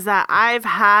joke is that I've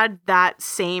had that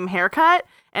same haircut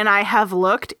and I have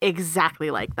looked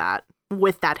exactly like that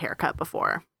with that haircut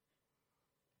before.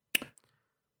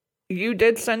 You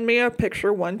did send me a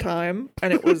picture one time,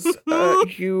 and it was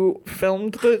you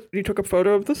took a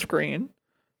photo of the screen,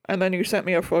 and then you sent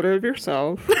me a photo of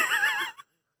yourself.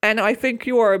 And I think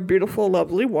you are a beautiful,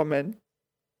 lovely woman.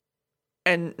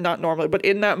 And not normally, but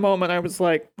in that moment, I was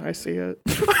like, I see it.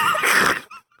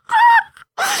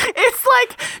 It's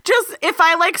like, just if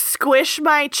I like squish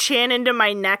my chin into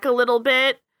my neck a little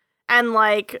bit and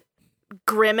like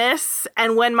grimace,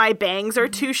 and when my bangs are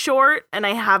too short and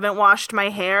I haven't washed my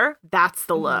hair, that's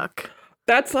the look.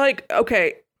 That's like,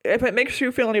 okay, if it makes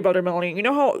you feel any better, Melanie, you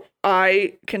know how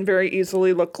I can very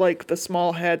easily look like the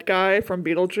small head guy from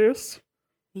Beetlejuice?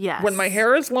 Yes. When my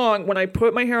hair is long, when I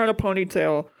put my hair in a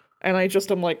ponytail, and I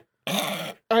just am like,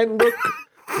 I look,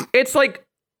 it's like,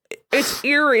 it's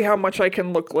eerie how much I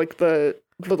can look like the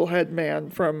little head man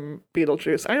from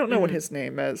Beetlejuice. I don't know what his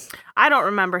name is. I don't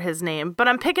remember his name, but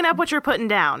I'm picking up what you're putting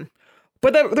down.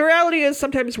 But the reality is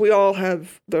sometimes we all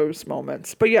have those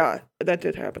moments. But yeah, that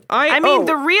did happen.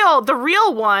 The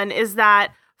real one is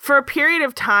that for a period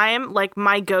of time, like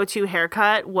my go-to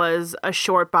haircut was a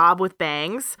short bob with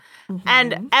bangs. Mm-hmm.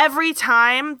 And every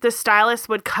time the stylist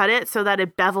would cut it so that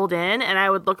it beveled in and I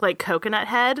would look like Coconut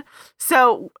Head.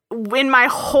 So in my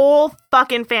whole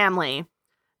fucking family,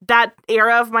 that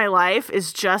era of my life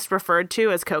is just referred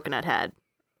to as Coconut Head.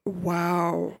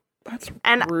 Wow. That's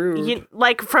and rude.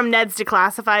 Like from Ned's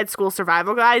Declassified School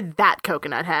Survival Guide, that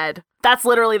Coconut Head. That's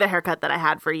literally the haircut that I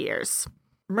had for years.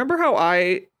 Remember how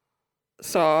I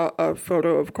saw a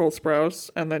photo of Cole Sprouse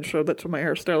and then showed that to my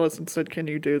hairstylist and said, "Can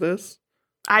you do this?"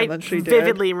 I and then she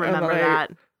vividly did, remember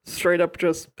that. Straight up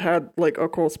just had like a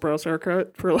Cole Sprouse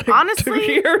haircut for like Honestly,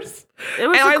 2 years. It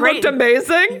was I looked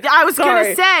amazing. I was going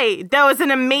to say, that was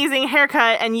an amazing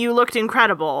haircut and you looked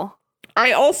incredible.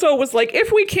 I also was like,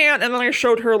 if we can't, and then I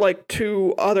showed her like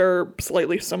 2 other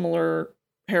slightly similar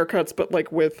haircuts, but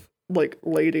like with like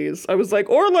ladies. I was like,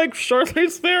 or like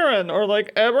Charlize Theron or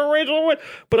like Evan Rachel Wood.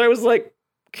 But I was like,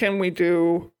 can we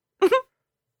do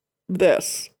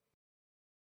this?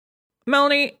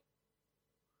 Melanie,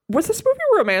 was this movie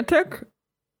romantic?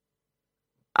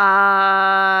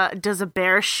 Does a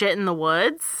bear shit in the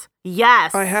woods?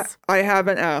 Yes. I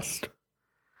haven't asked.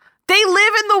 They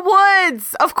live in the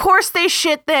woods. Of course they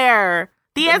shit there.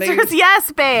 The answer is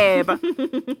yes, babe.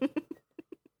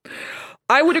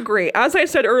 I would agree. As I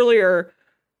said earlier,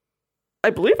 I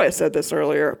believe I said this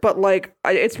earlier, but like,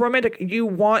 it's romantic.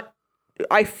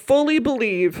 I fully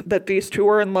believe that these 2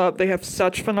 are in love. They have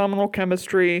such phenomenal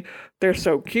chemistry. They're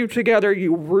so cute together.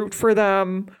 You root for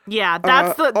them. Yeah,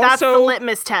 that's the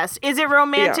litmus test. Is it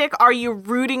romantic? Yeah. Are you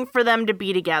rooting for them to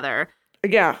be together?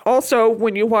 Yeah. Also,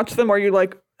 when you watch them, are you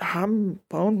like, I'm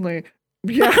lonely?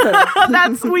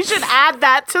 Yeah. We should add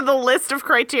that to the list of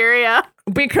criteria.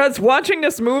 Because watching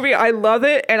this movie, I love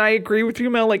it, and I agree with you,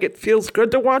 Mel. Like, it feels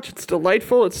good to watch. It's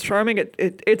delightful. It's charming.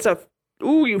 It's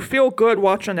you feel good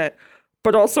watching it.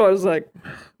 But also, I was like,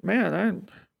 man,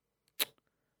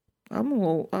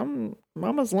 I'm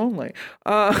Mama's lonely.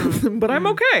 But I'm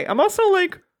okay. I'm also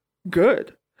like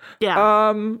good.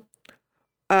 Yeah.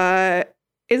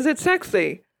 Is it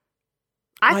sexy?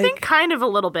 I think kind of a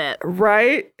little bit.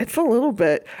 Right? It's a little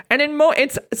bit. And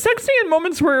it's sexy in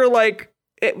moments where you're like,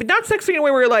 not sexy in a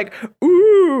way where you're like,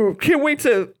 ooh, can't wait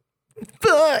to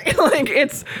like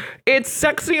it's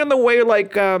sexy in the way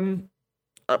like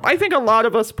I think a lot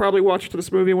of us probably watched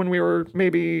this movie when we were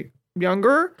maybe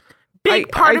younger.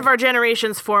 Big part of our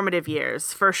generation's formative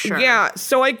years, for sure. Yeah,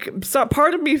 so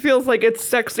part of me feels like it's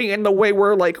sexy in the way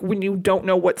where, like, when you don't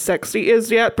know what sexy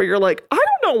is yet, but you're like, I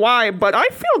don't know why, but I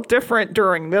feel different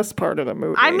during this part of the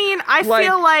movie. I mean, I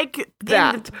feel like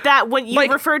that when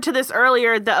you referred to this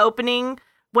earlier, the opening,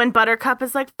 when Buttercup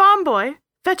is like, Fawn Boy,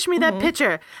 fetch me that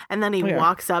pitcher. And then he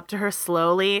walks up to her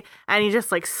slowly, and he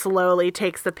just, like, slowly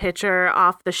takes the pitcher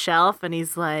off the shelf, and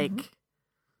he's like...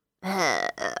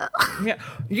 Yeah,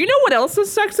 you know what else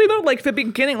is sexy though? Like the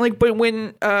beginning, like but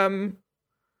when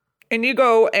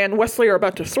Inigo and Wesley are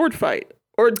about to sword fight,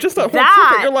 or just a whole sword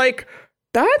fight, you're like,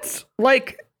 that's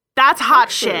hot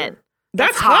shit.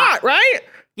 That's hot, right?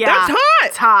 Yeah. That's hot.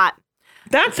 It's hot.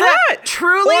 That's But hot.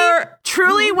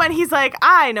 truly, when he's like,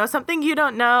 I know something you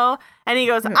don't know, and he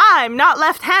goes, I'm not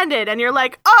left-handed, and you're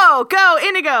like, oh, go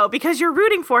Inigo, because you're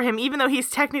rooting for him, even though he's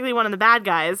technically one of the bad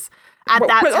guys at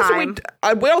that time.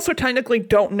 Also, we also technically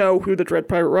don't know who the Dread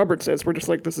Pirate Roberts is. We're just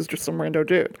like, this is just some rando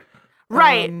dude.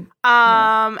 Right.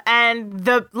 And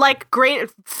the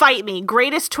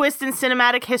greatest twist in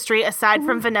cinematic history, aside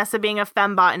from Vanessa being a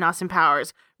fembot in Austin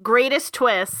Powers. Greatest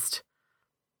twist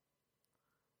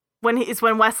when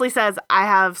Wesley says, I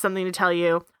have something to tell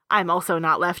you. I'm also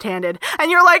not left-handed. And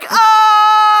you're like,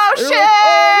 oh, shit! Like,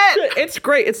 oh, shit! It's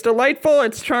great. It's delightful.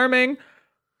 It's charming.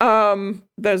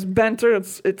 There's banter.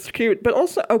 It's cute. But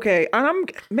also, okay,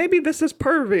 maybe this is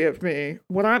pervy of me.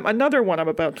 Another one I'm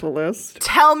about to list.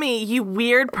 Tell me, you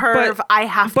weird perv. I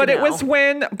have to know. It was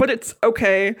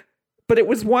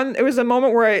a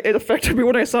moment where it affected me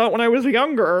when I saw it when I was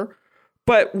younger.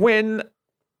 But when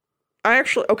I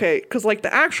actually, because like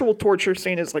the actual torture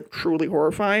scene is like truly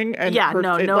horrifying and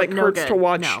hurts to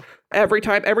watch every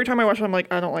time. Every time I watch it, I'm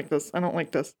like, I don't like this. I don't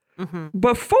like this. Mm-hmm.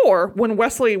 Before, when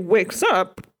Wesley wakes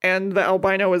up and the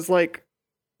albino is like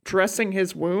dressing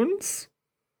his wounds,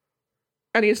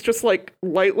 and he's just like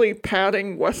lightly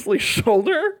patting Wesley's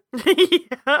shoulder.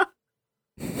 Yeah.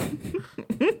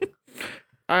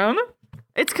 I don't know.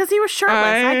 It's because he was shirtless.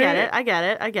 I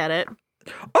get it.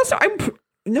 Also,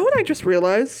 you know what I just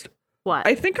realized? What?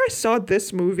 I think I saw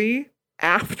this movie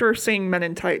after seeing Men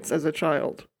in Tights as a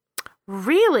child.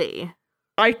 Really?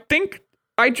 I think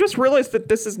I just realized that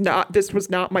this was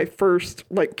not my first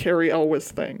like Carrie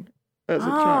Elwes thing as a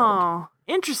child. Oh,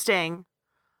 interesting.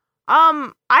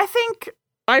 I think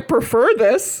I prefer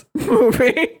this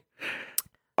movie.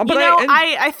 But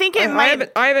I think it might.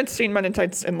 I haven't seen Men in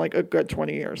Tights in like a good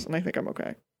 20 years, and I think I'm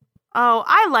okay. Oh,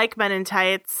 I like Men in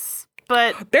Tights,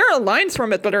 but there are lines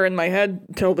from it that are in my head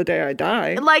till the day I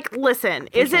die. Like, listen,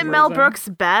 is it Mel Brooks'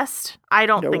 best? I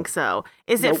don't think so.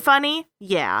 Is it funny?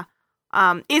 Yeah.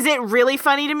 Is it really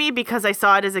funny to me because I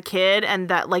saw it as a kid and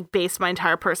that like based my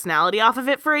entire personality off of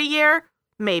it for a year?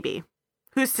 Maybe.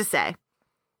 Who's to say?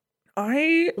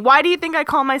 Why do you think I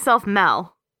call myself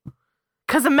Mel?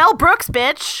 'Cause of Mel Brooks,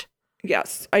 bitch.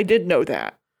 Yes, I did know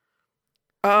that.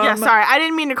 Yeah, sorry, I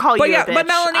didn't mean to call you a bitch. But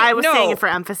Melanie, I was saying it for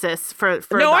emphasis for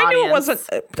the audience. I knew it wasn't.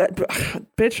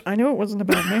 Bitch, I knew it wasn't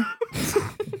about me.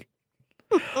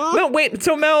 No, wait.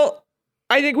 So Mel,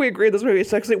 I think we agreed this movie is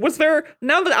sexy. Was there,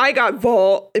 now that I got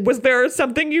Vol, was there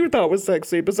something you thought was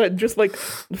sexy besides just like,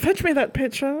 fetch me that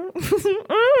picture?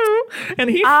 And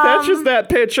he fetches that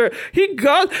picture. She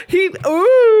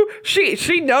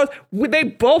knows, they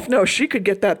both know she could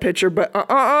get that picture, but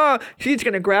he's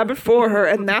gonna grab it for her,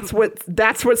 and that's what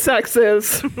sex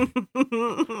is.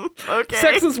 Okay.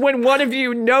 Sex is when one of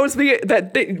you knows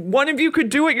one of you could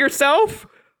do it yourself,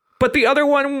 but the other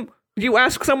one, you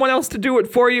ask someone else to do it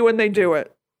for you and they do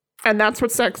it. And that's what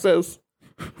sex is.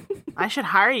 I should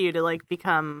hire you to like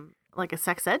become like a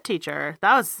sex ed teacher.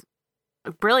 That was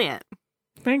brilliant.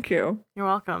 Thank you. You're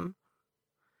welcome.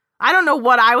 I don't know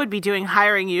what I would be doing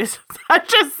hiring you.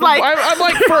 Just like I'm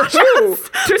like, for who?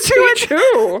 To teach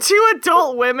who? Two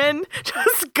adult women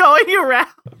just going around.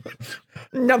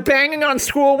 No, banging on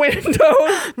school windows.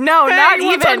 No, hey, not you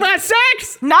wanna even. talk about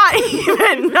sex? Not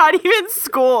even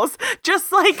schools.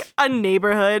 Just like a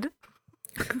neighborhood.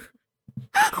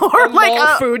 Or like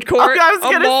a food court. I was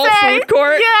gonna say, food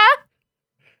court. Yeah.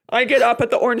 I get up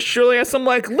at the Orange Julius. I'm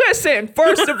like, listen,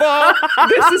 first of all,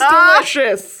 this is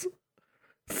delicious.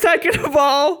 Second of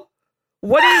all,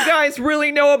 what do you guys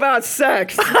really know about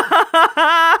sex?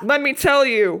 Let me tell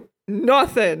you,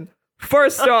 nothing.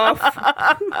 First off.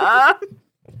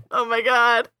 Oh my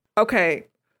God. Okay.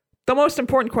 The most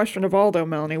important question of all, though,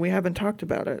 Melanie, we haven't talked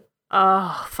about it.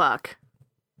 Oh, fuck.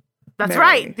 That's Mary.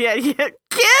 right. Yeah.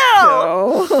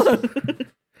 Kill!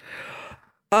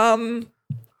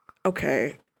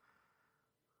 Okay.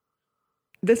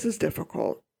 This is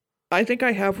difficult. I think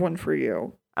I have one for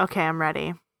you. Okay, I'm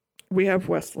ready. We have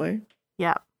Wesley.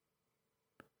 Yep.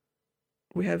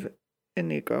 We have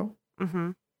Inigo.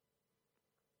 Mm-hmm.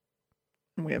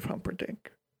 And we have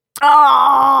Humperdinck.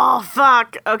 Oh,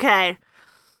 fuck. Okay.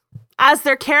 As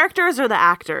their characters or the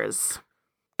actors?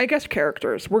 I guess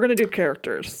characters. We're going to do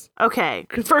characters. Okay.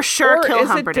 For sure, kill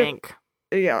Humperdinck.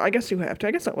 Yeah, I guess you have to.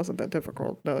 I guess that wasn't that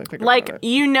difficult. Now that I think like, about it.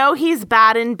 you know he's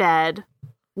bad in bed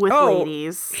with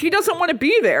ladies. He doesn't want to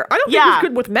be there. I don't think he's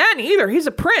good with men either. He's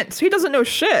a prince. He doesn't know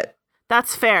shit.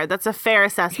 That's fair. That's a fair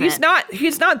assessment.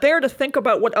 He's not there to think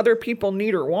about what other people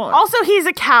need or want. Also, he's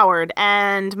a coward,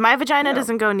 and my vagina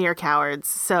doesn't go near cowards.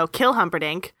 So kill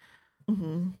Humperdinck.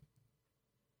 Mm-hmm.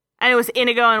 And it was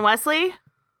Inigo and Wesley?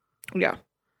 Yeah.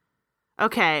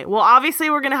 Okay, well,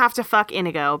 obviously we're going to have to fuck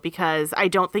Inigo because I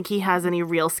don't think he has any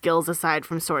real skills aside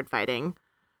from sword fighting.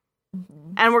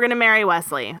 And we're going to marry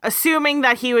Wesley, assuming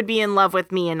that he would be in love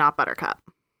with me and not Buttercup.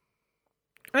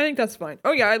 I think that's fine.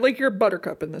 Oh, yeah, I like your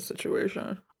Buttercup in this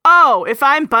situation. Oh, if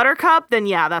I'm Buttercup, then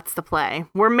yeah, that's the play.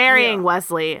 We're marrying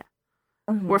Wesley.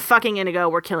 Mhm. We're fucking Inigo.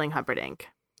 We're killing Humperdinck.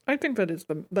 I think that is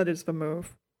the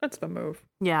move. That's the move.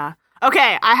 Yeah.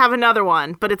 Okay, I have another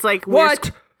one, but it's like weird.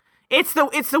 What? It's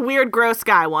the weird gross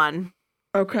guy one.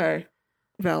 Okay.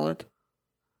 Valid.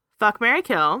 Fuck, marry,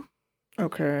 kill.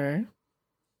 Okay.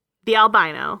 The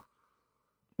albino.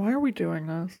 Why are we doing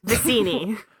this?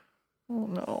 Vicini. Oh,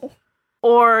 no.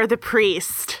 Or the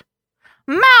priest.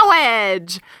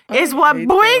 Marriage is what hate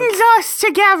brings us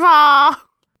together.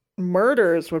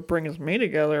 Murder is what brings me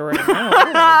together right now. I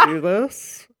don't want to do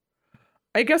this.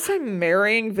 I guess I'm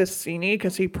marrying Vicini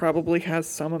because he probably has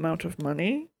some amount of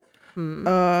money.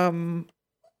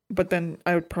 But then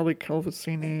I would probably kill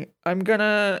Vicini.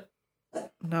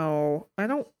 No, I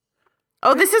don't.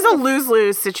 Oh, this is a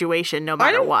lose-lose situation no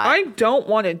matter what. I don't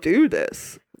want to do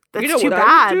this. That's you know too what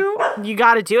bad. I would do? You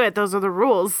got to do it. Those are the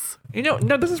rules.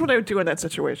 No, this is what I would do in that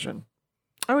situation.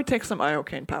 I would take some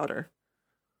iocane powder.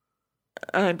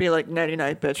 And I'd be like, nighty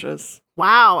night, bitches.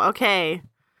 Wow. Okay.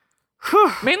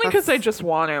 Whew, Mainly because I just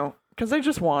want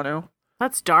to.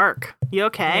 That's dark. You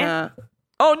okay? Yeah.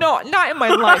 Oh no, not in my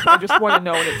life. I just want to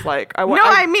know what it's like.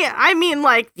 I mean,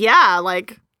 like, yeah,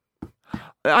 like.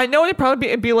 I know it'd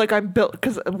probably be like I'm built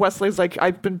because Wesley's like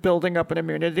I've been building up an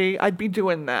immunity. I'd be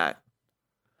doing that.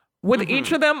 With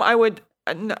each of them, I would.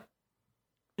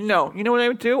 No, you know what I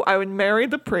would do? I would marry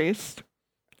the priest,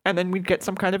 and then we'd get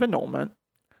some kind of annulment.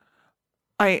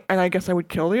 I guess I would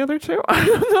kill the other two. I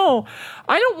don't know.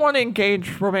 I don't want to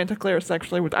engage romantically or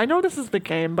sexually with. I know this is the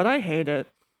game, but I hate it.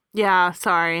 Yeah,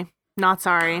 sorry. Not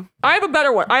sorry. I have a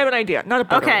better one. I have an idea. Not a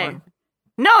better one.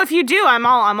 No, if you do, I'm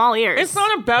all ears. It's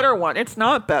not a better one. It's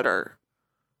not better.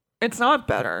 It's not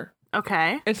better.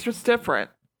 Okay. It's just different.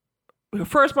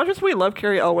 For as much as we love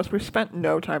Carrie Elwes, we spent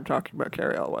no time talking about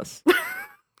Carrie Elwes.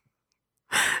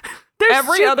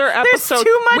 Every other episode, there's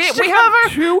too much to we cover.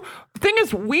 have two. Thing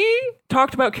is, we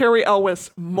talked about Carrie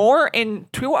Elwes more in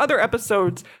 2 other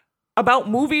episodes about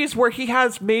movies where he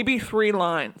has maybe 3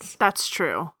 lines. That's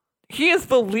true. He is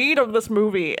the lead of this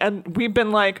movie, and we've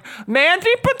been like,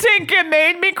 Mandy Patinkin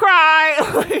made me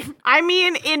cry. I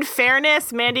mean, in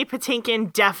fairness, Mandy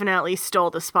Patinkin definitely stole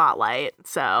the spotlight.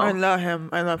 So I love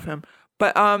him.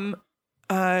 But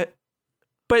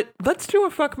let's do a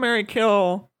fuck, marry,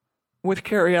 kill with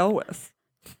Carrie Elwes.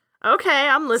 Okay,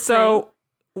 I'm listening. So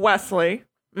Wesley.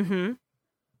 Mm-hmm.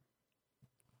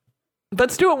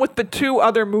 Let's do it with the 2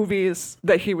 other movies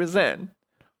that he was in.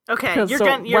 Okay, Because you're so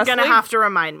gonna Wesley- have to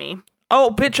remind me.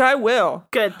 Oh, bitch, I will.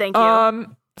 Good, thank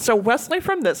you. So Wesley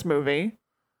from this movie,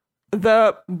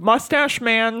 the mustache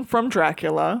man from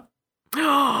Dracula,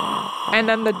 and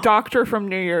then the doctor from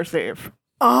New Year's Eve.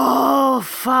 Oh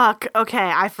fuck.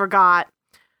 Okay, I forgot.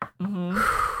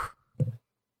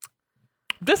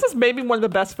 This is maybe one of the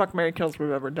best fuck, marry, kills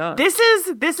we've ever done. This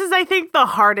is I think the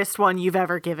hardest one you've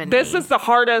ever given me. This is the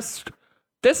hardest.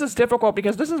 This is difficult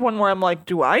because this is one where I'm like,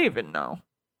 do I even know?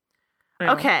 You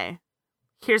know? Okay.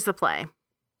 Here's the play.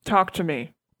 Talk to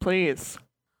me, please.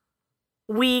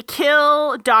 We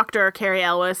kill Dr. Carrie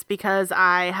Elwes because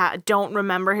I don't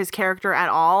remember his character at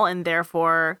all and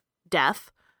therefore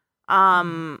death.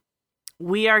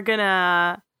 We are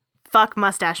gonna fuck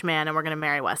Mustache Man and we're gonna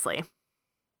marry Wesley.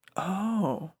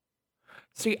 Oh.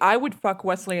 See, I would fuck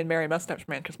Wesley and marry Mustache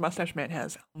Man because Mustache Man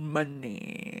has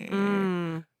money.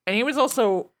 And he was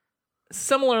also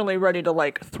similarly ready to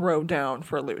like throw down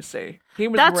for Lucy. He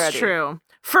was ready. That's true.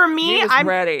 For me, I'm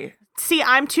ready. See,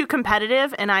 I'm too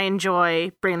competitive and I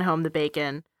enjoy bringing home the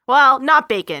bacon. Well, not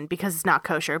bacon because it's not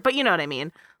kosher, but you know what I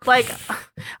mean. Like,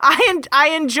 I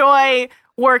enjoy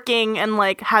working and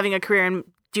like having a career and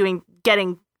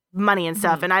getting money and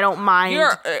stuff, and I don't mind.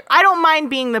 I don't mind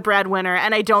being the breadwinner,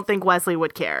 and I don't think Wesley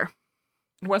would care.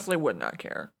 Wesley would not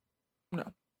care.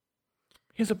 No.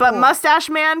 But Mustache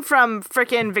Man from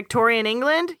frickin' Victorian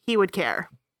England, he would care.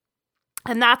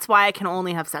 And that's why I can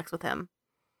only have sex with him.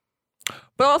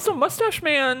 But also, Mustache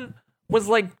Man was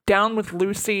like down with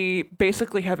Lucy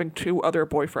basically having 2 other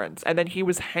boyfriends, and then he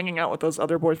was hanging out with those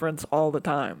other boyfriends all the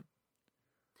time.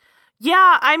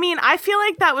 Yeah, I mean, I feel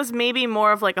like that was maybe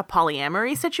more of like a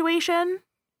polyamory situation.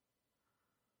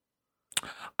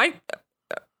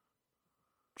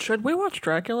 Should we watch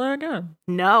Dracula again?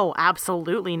 No,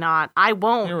 absolutely not. I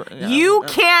won't. Yeah, you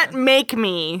can't make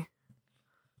me.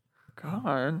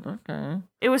 God, okay.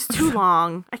 It was too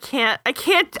long. I can't,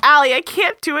 Allie, I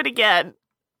can't do it again.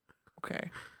 Okay.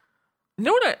 You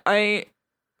know what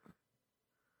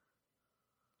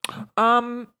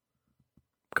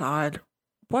God,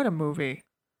 what a movie.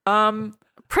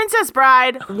 Princess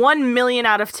Bride, 1 million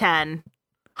out of 10.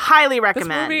 Highly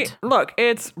recommend. This movie, look,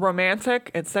 it's romantic,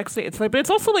 it's sexy, it's like, but it's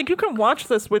also like you can watch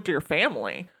this with your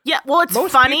family. Yeah, well, it's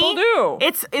Most funny. people do.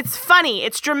 It's funny.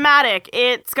 It's dramatic.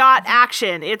 It's got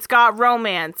action. It's got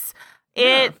romance.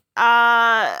 It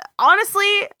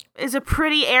honestly is a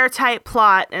pretty airtight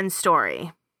plot and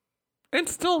story.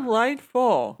 It's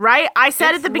delightful. Right? I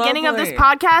said It's at the beginning of this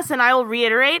lovely. podcast, and I will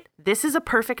reiterate, this is a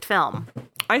perfect film.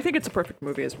 I think it's a perfect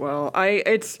movie as well.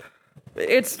 It's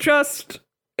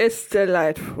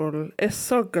delightful. It's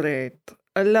so great.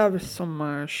 I love it so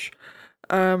much.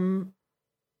 Well,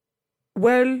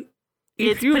 if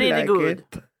It's you pretty like good.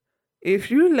 if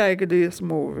you like this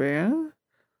movie,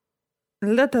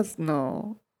 let us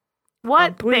know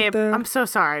What, babe? Twitter. I'm so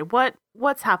sorry.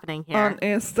 What's happening here? on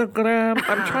Instagram.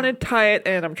 I'm trying to tie it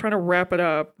in. I'm trying to wrap it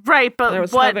up. Right, but I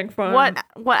was what having fun.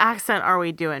 what accent are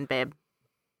we doing, babe?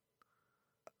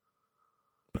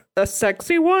 A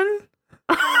sexy one?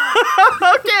 Okay,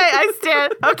 I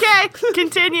stand. Okay,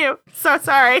 continue. So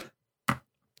sorry.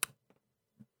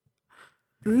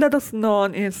 Let us know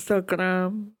on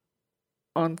Instagram,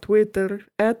 on Twitter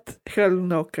at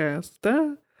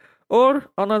HellNoCast, or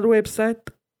on our website,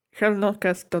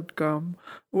 hellnocast.com,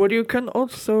 where you can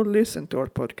also listen to our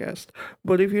podcast.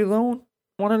 But if you don't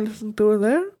want to listen to it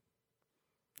there,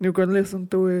 you can listen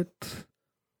to it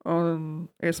on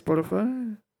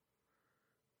Spotify,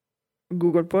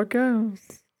 Google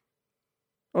Podcasts,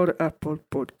 or Apple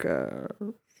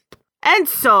Podcasts. And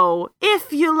so,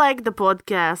 if you like the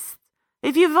podcast,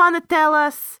 if you want to tell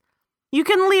us, you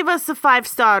can leave us a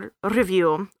 5-star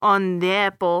review on the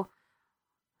Apple.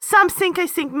 Something I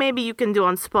think maybe you can do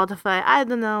on Spotify. I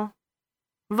don't know.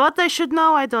 What I should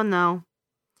know, I don't know.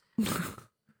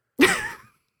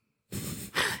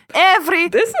 Every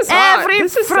This is hot. every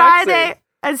This is Friday sexy.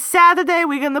 and Saturday,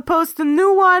 we're going to post a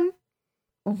new one.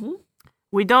 Mm-hmm.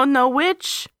 We don't know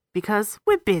which because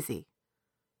we're busy.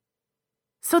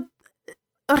 So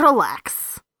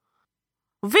relax.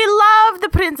 We love The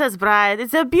Princess Bride.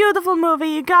 It's a beautiful movie.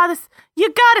 You gotta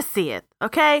see it,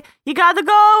 okay? You gotta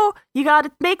go. You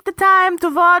gotta make the time to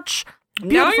watch.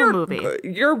 Beautiful movie.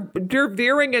 You're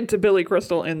veering into Billy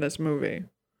Crystal in this movie.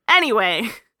 Anyway,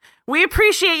 we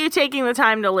appreciate you taking the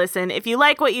time to listen. If you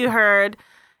like what you heard,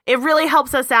 it really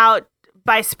helps us out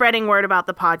by spreading word about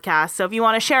the podcast. So if you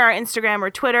want to share our Instagram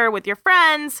or Twitter with your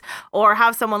friends or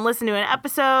have someone listen to an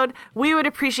episode, we would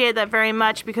appreciate that very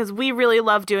much because we really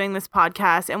love doing this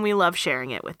podcast and we love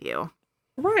sharing it with you.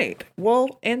 Right.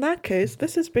 Well, in that case,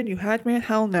 this has been You Had Me at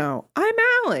Hell No. I'm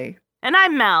Allie. And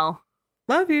I'm Mel.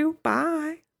 Love you.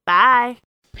 Bye. Bye.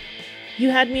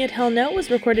 You Had Me at Hell No was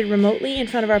recorded remotely in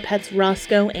front of our pets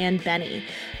Roscoe and Benny.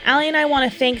 Allie and I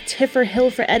want to thank Tiffer Hill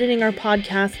for editing our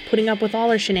podcast, putting up with all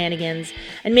our shenanigans,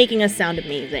 and making us sound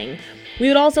amazing. We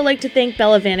would also like to thank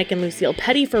Bella Vanek and Lucille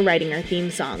Petty for writing our theme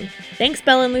song. Thanks,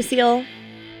 Bella and Lucille!